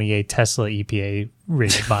 328 Tesla EPA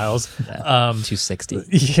rated miles, 260.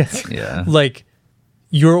 Yeah. Like,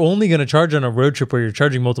 you're only going to charge on a road trip where you're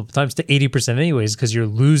charging multiple times to 80% anyways, because you're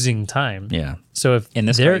losing time. Yeah. So if in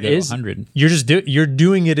this there car, is 100, you're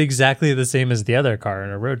doing it exactly the same as the other car in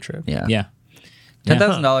a road trip. Yeah. Yeah.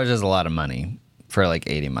 $10,000 is a lot of money for like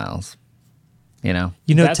 80 miles. You know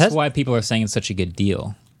that's why people are saying it's such a good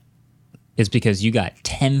deal. Is because you got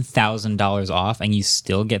 $10,000 off and you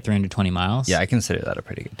still get 320 miles. Yeah, I consider that a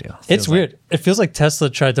pretty good deal. It's weird. It feels like Tesla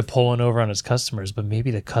tried to pull one over on its customers, but maybe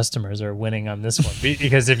the customers are winning on this one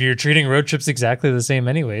because if you're treating road trips exactly the same,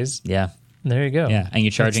 anyways. Yeah. There you go. Yeah, and you're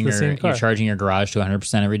charging your garage to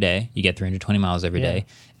 100% every day. You get 320 miles every day,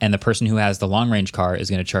 and the person who has the long range car is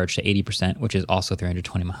going to charge to 80%, which is also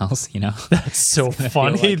 320 miles. You know, that's so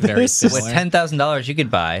funny. Like With $10,000, you could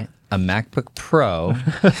buy a MacBook Pro,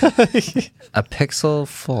 a Pixel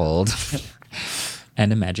Fold,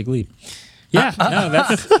 and a Magic Leap. Yeah, no,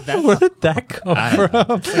 that's where did that come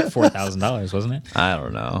from? It's like $4,000, wasn't it? I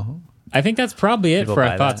don't know. I think that's probably it for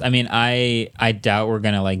our thoughts. I mean, I doubt we're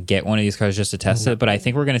gonna like get one of these cars just to test it, but I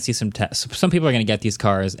think we're gonna see some people are gonna get these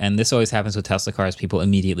cars, and this always happens with Tesla cars. People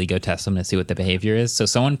immediately go test them to see what the behavior is. So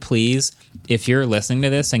someone please, if you're listening to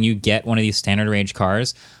this and you get one of these standard range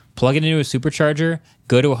cars, plug it into a supercharger,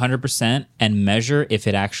 go to 100%, and measure if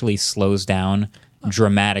it actually slows down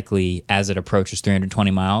dramatically as it approaches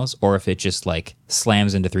 320 miles, or if it just like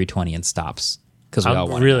slams into 320 and stops. Because we all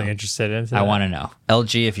want really interested in that. I want to know.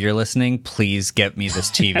 LG, if you're listening, please get me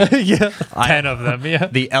this TV. 10 of them. Yeah,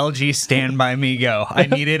 the LG Stand By Me Go. I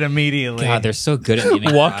need it immediately. God, they're so good at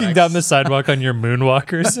meeting walking down the sidewalk on your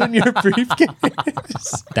moonwalkers and your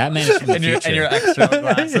briefcase. That man is from the future. And your extra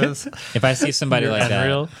glasses. If I see somebody like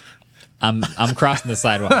that, I'm crossing the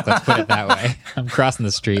sidewalk. Let's put it that way. I'm crossing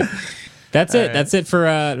the street. That's it. Right. That's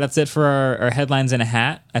it for our headlines in a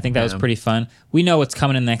hat. I think that was pretty fun. We know what's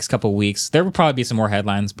coming in the next couple of weeks. There will probably be some more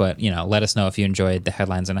headlines, but let us know if you enjoyed the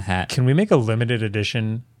headlines in a hat. Can we make a limited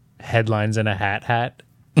edition headlines in a hat?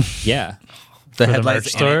 Yeah. The headlines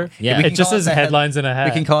store. Yeah. It just says headlines in a hat.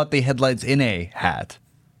 We can call it the headlines in a hat.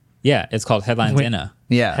 Yeah, it's called headlines in a.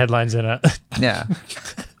 Yeah. Headlines in a. Yeah.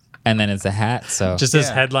 And then it's a hat, so just says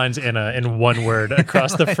headlines in one word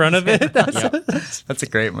across the front of it. That's a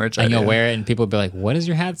great merch idea. And you'll wear it, and people will be like, "What does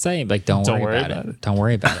your hat say?" Like, don't worry about it. Don't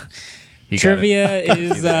worry about it. Trivia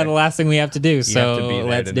is the last thing we have to do, so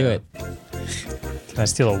let's do it. Can I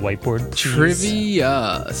steal a whiteboard?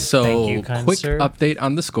 Trivia. So, thank you, quick sir. update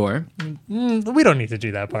on the score. We don't need to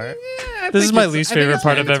do that part. This is my least favorite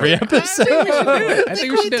part of every episode. I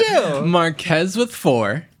think we should do it. Marquez with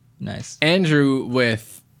 4. Nice. Andrew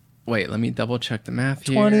with. Wait, let me double check the math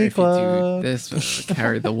here. 20 if club. you do this,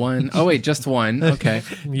 carry the 1. Oh wait, just 1. Okay,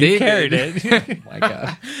 you carried it. My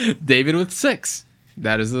God, David with 6.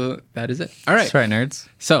 That is it. All right, that's right, nerds.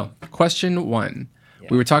 So, question 1. Yeah.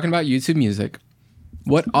 We were talking about YouTube Music.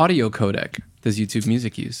 What audio codec does YouTube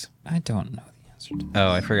Music use? I don't know the answer to that.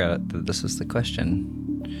 Oh, I forgot that this is the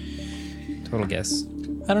question. Total guess.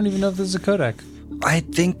 I don't even know if this is a codec. I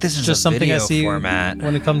think this is just a something video I see format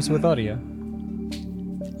when it comes with audio.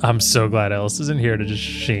 I'm so glad Ellis isn't here to just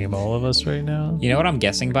shame all of us right now. You know what I'm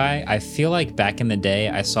guessing by? I feel like back in the day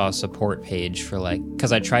I saw a support page for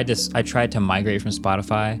because I tried to migrate from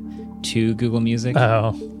Spotify to Google Music.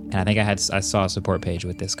 Oh. And I think I saw a support page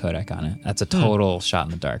with this codec on it. That's a total shot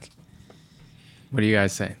in the dark. What do you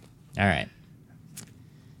guys say? All right.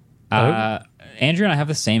 Andrew and I have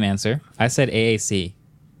the same answer. I said AAC.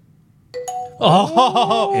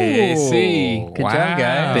 Oh, AAC. Good job,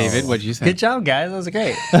 guys. David, what'd you say? Good job, guys. That was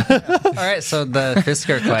great. All right, so the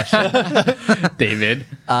Fisker question. David.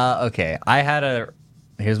 Okay,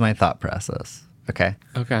 here's my thought process. Okay.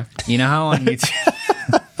 You know how on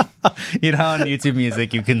YouTube, YouTube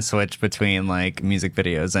Music you can switch between like music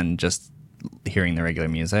videos and just hearing the regular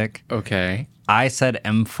music. Okay. I said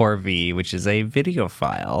M4V, which is a video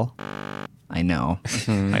file. I know.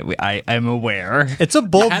 I'm aware. It's a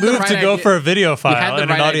bold had the move right to go idea. for a video You had file the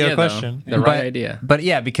and right an audio idea, question. though. The right idea. But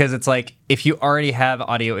yeah, because it's like if you already have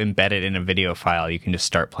audio embedded in a video file, you can just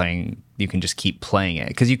start playing. You can just keep playing it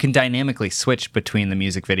because you can dynamically switch between the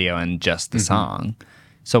music video and just the song.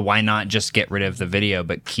 So why not just get rid of the video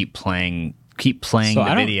but keep playing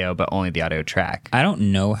the video but only the audio track? I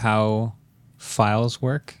don't know how files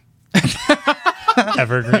work.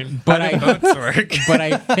 Evergreen. But I work. but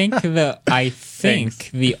I think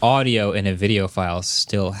the audio in a video file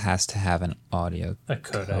still has to have an audio A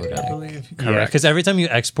codec, I believe. Yeah, because every time you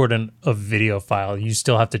export a video file, you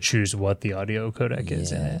still have to choose what the audio codec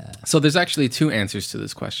is in it. So there's actually two answers to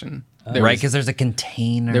this question. Right, because there's a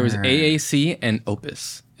container. There was AAC and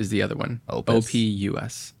Opus is the other one. Opus?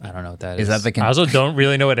 OPUS. I don't know what that is. Is that the I also don't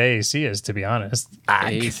really know what AAC is, to be honest.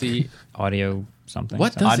 AAC. audio something?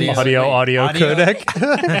 What does Audio- it Audio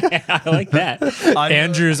codec. I like that.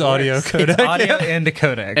 Andrew's audio codec. audio and a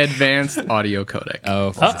codec. Advanced audio codec.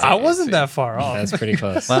 Oh, I wasn't that far off. that's pretty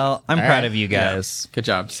close. Well, I'm All proud right. of you guys. Good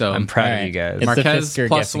job. So I'm proud All of right. you guys. It's the Marquez Fisker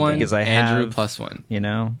plus guessing one, game. Because I Andrew have- plus one. You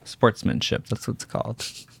know, sportsmanship. That's what it's called.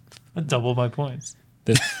 Double my points.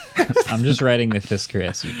 I'm just writing the Fisker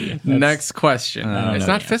SUV. Next question. don't It's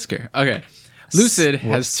know not yet. Fisker. Okay. Lucid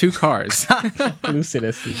has two cars. Lucid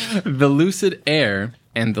SUV. The Lucid Air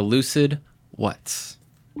and the Lucid what?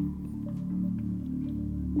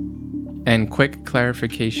 And quick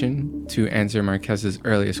clarification to answer Marquez's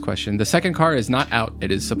earliest question. The second car is not out.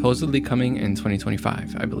 It is supposedly coming in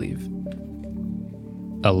 2025, I believe.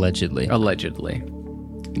 Allegedly. Allegedly.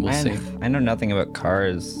 We'll see. I know nothing about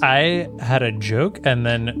cars. I had a joke, and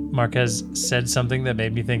then Marquez said something that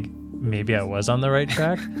made me think maybe I was on the right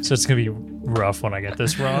track. So it's going to be rough when I get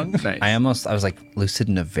this wrong. Nice. I was like, Lucid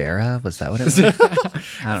Navera? Was that what it was?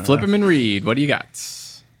 I don't Flip know. him and read. What do you got?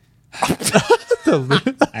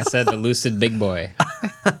 I said the Lucid Big Boy.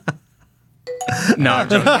 No, I'm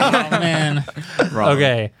joking. Oh, man. Wrong.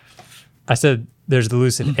 Okay. I said there's the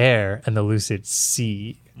Lucid Air and the Lucid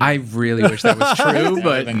Sea. I really wish that was true,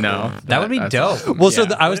 but no. That would be That's- dope. Well, so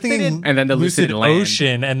Yeah. I was thinking, And then the Lucid Land.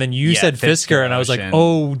 Ocean, and then you Yeah, said Fisker, and I was like, Ocean.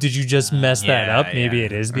 oh, did you just mess that yeah, up? Maybe yeah.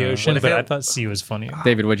 it is the ocean, What if but it- I thought Sea was funnier.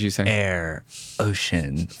 David, what'd you say? Air,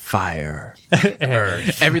 ocean, fire.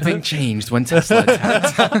 Everything changed when Tesla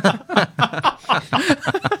attacked.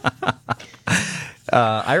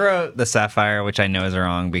 I wrote the Sapphire, which I know is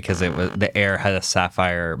wrong because it was the Air had a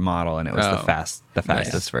Sapphire model and it was Oh. the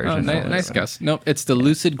fastest version. Oh, nice guess. Nope, it's the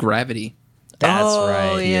Lucid Gravity. That's Oh,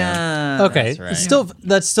 right. yeah. Okay, That's right.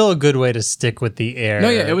 that's still a good way to stick with the Air. No,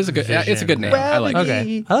 yeah, it was a good. It's a vision. good name. I like it.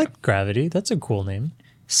 Okay, I like Gravity. That's a cool name.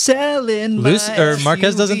 Selling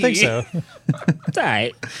Marquez doesn't think so. It's all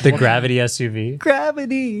right. The Gravity SUV.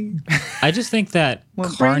 Gravity. I just think that Well,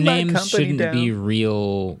 car bring my names company shouldn't down. be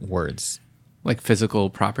real words. Like physical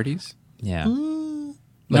properties. Yeah. Like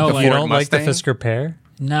No, the like, You Ford don't like the Mustang? Fisker pair?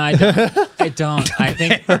 No, I don't. I don't. I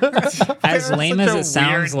think as lame such as a it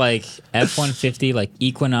sounds, weird- like F-150, like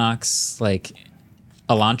Equinox, like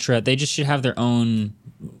Elantra, they just should have their own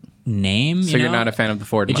name. So you you're know? not a fan of the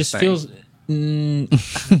Ford It just Mustang? feels.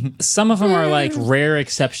 Some of them are like rare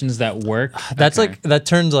exceptions that work. That's like that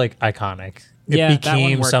turns like iconic. It Yeah, that one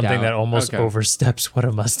became worked something out. that almost Okay. oversteps what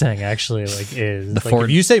a Mustang actually like is. Like, Ford-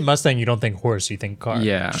 if you say Mustang, you don't think horse, you think car.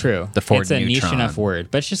 Yeah. True. The Ford It's a niche Neutron. enough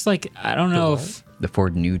word, but it's just like I don't know if The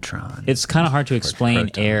Ford Neutron. it's kind of hard to explain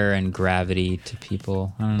Proton. air and gravity to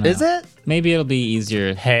people. I don't know. Is it? Maybe it'll be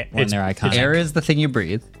easier Hey, when it's- they're iconic. Air is the thing you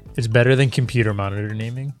breathe. It's better than computer monitor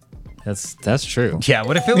naming. That's true. Yeah,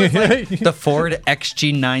 what if it was like the Ford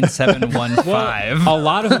XG9715? A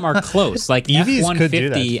lot of them are close. Like EVs could do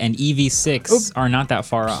F-150 and EV6 are not that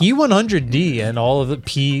far off. P100D and all of the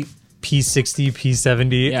P60,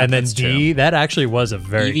 P70, Yeah, and then that's D, that actually was a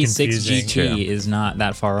very EV6 confusing. GT is not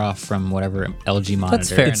that far off from whatever LG monitor. That's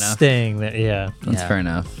fair It's enough. staying there, yeah. That's Yeah. fair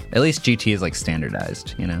enough. At least GT is like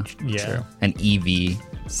standardized, you know? Yeah. An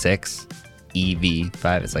EV6,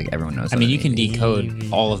 EV5, it's like everyone knows. I mean, what you an can EV.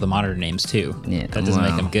 decode all of the monitor names too. Yeah, That doesn't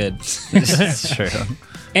make wow. them good. It's true.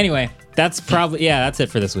 Anyway, that's probably that's it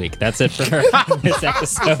for this week. That's it for this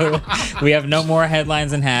episode. We have no more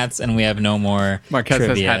headlines and hats, and we have no more Marquez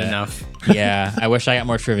trivia. has had enough. Yeah, I wish I got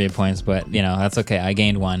more trivia points, but that's okay. I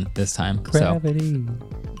gained one this time. Gravity. So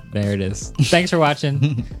there it is. Thanks for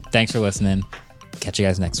watching. Thanks for listening. Catch you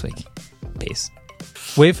guys next week. Peace.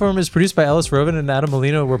 Waveform is produced by Ellis Rovin and Adam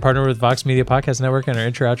Molino. We're partnered with Vox Media Podcast Network, and our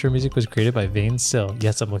intro-outro music was created by Vane Still.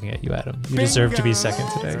 Yes, I'm looking at you, Adam. You deserve to be second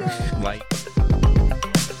today. Like.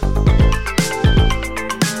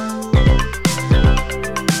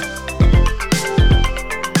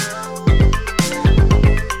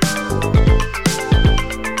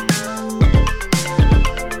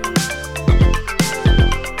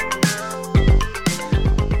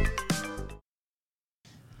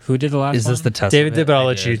 Who did the last one? Is this the test? David did, but I'll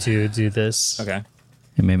let you two do this. Okay.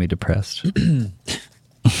 It made me depressed.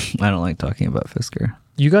 I don't like talking about Fisker.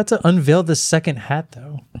 You got to unveil the second hat,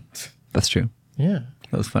 though. That's true. Yeah.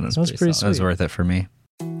 That was fun. It That was pretty That was sweet. worth it for me.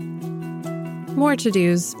 More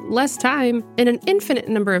to-dos, less time, and an infinite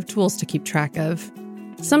number of tools to keep track of.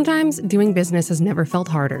 Sometimes doing business has never felt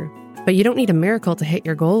harder, but you don't need a miracle to hit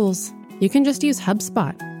your goals. You can just use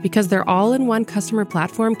HubSpot, because their all-in-one customer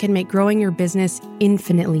platform can make growing your business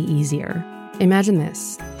infinitely easier. Imagine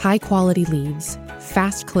this: high-quality leads,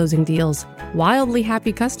 fast closing deals, wildly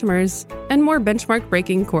happy customers, and more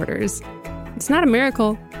benchmark-breaking quarters. It's not a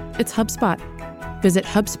miracle, it's HubSpot. Visit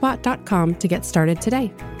HubSpot.com to get started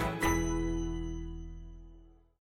today.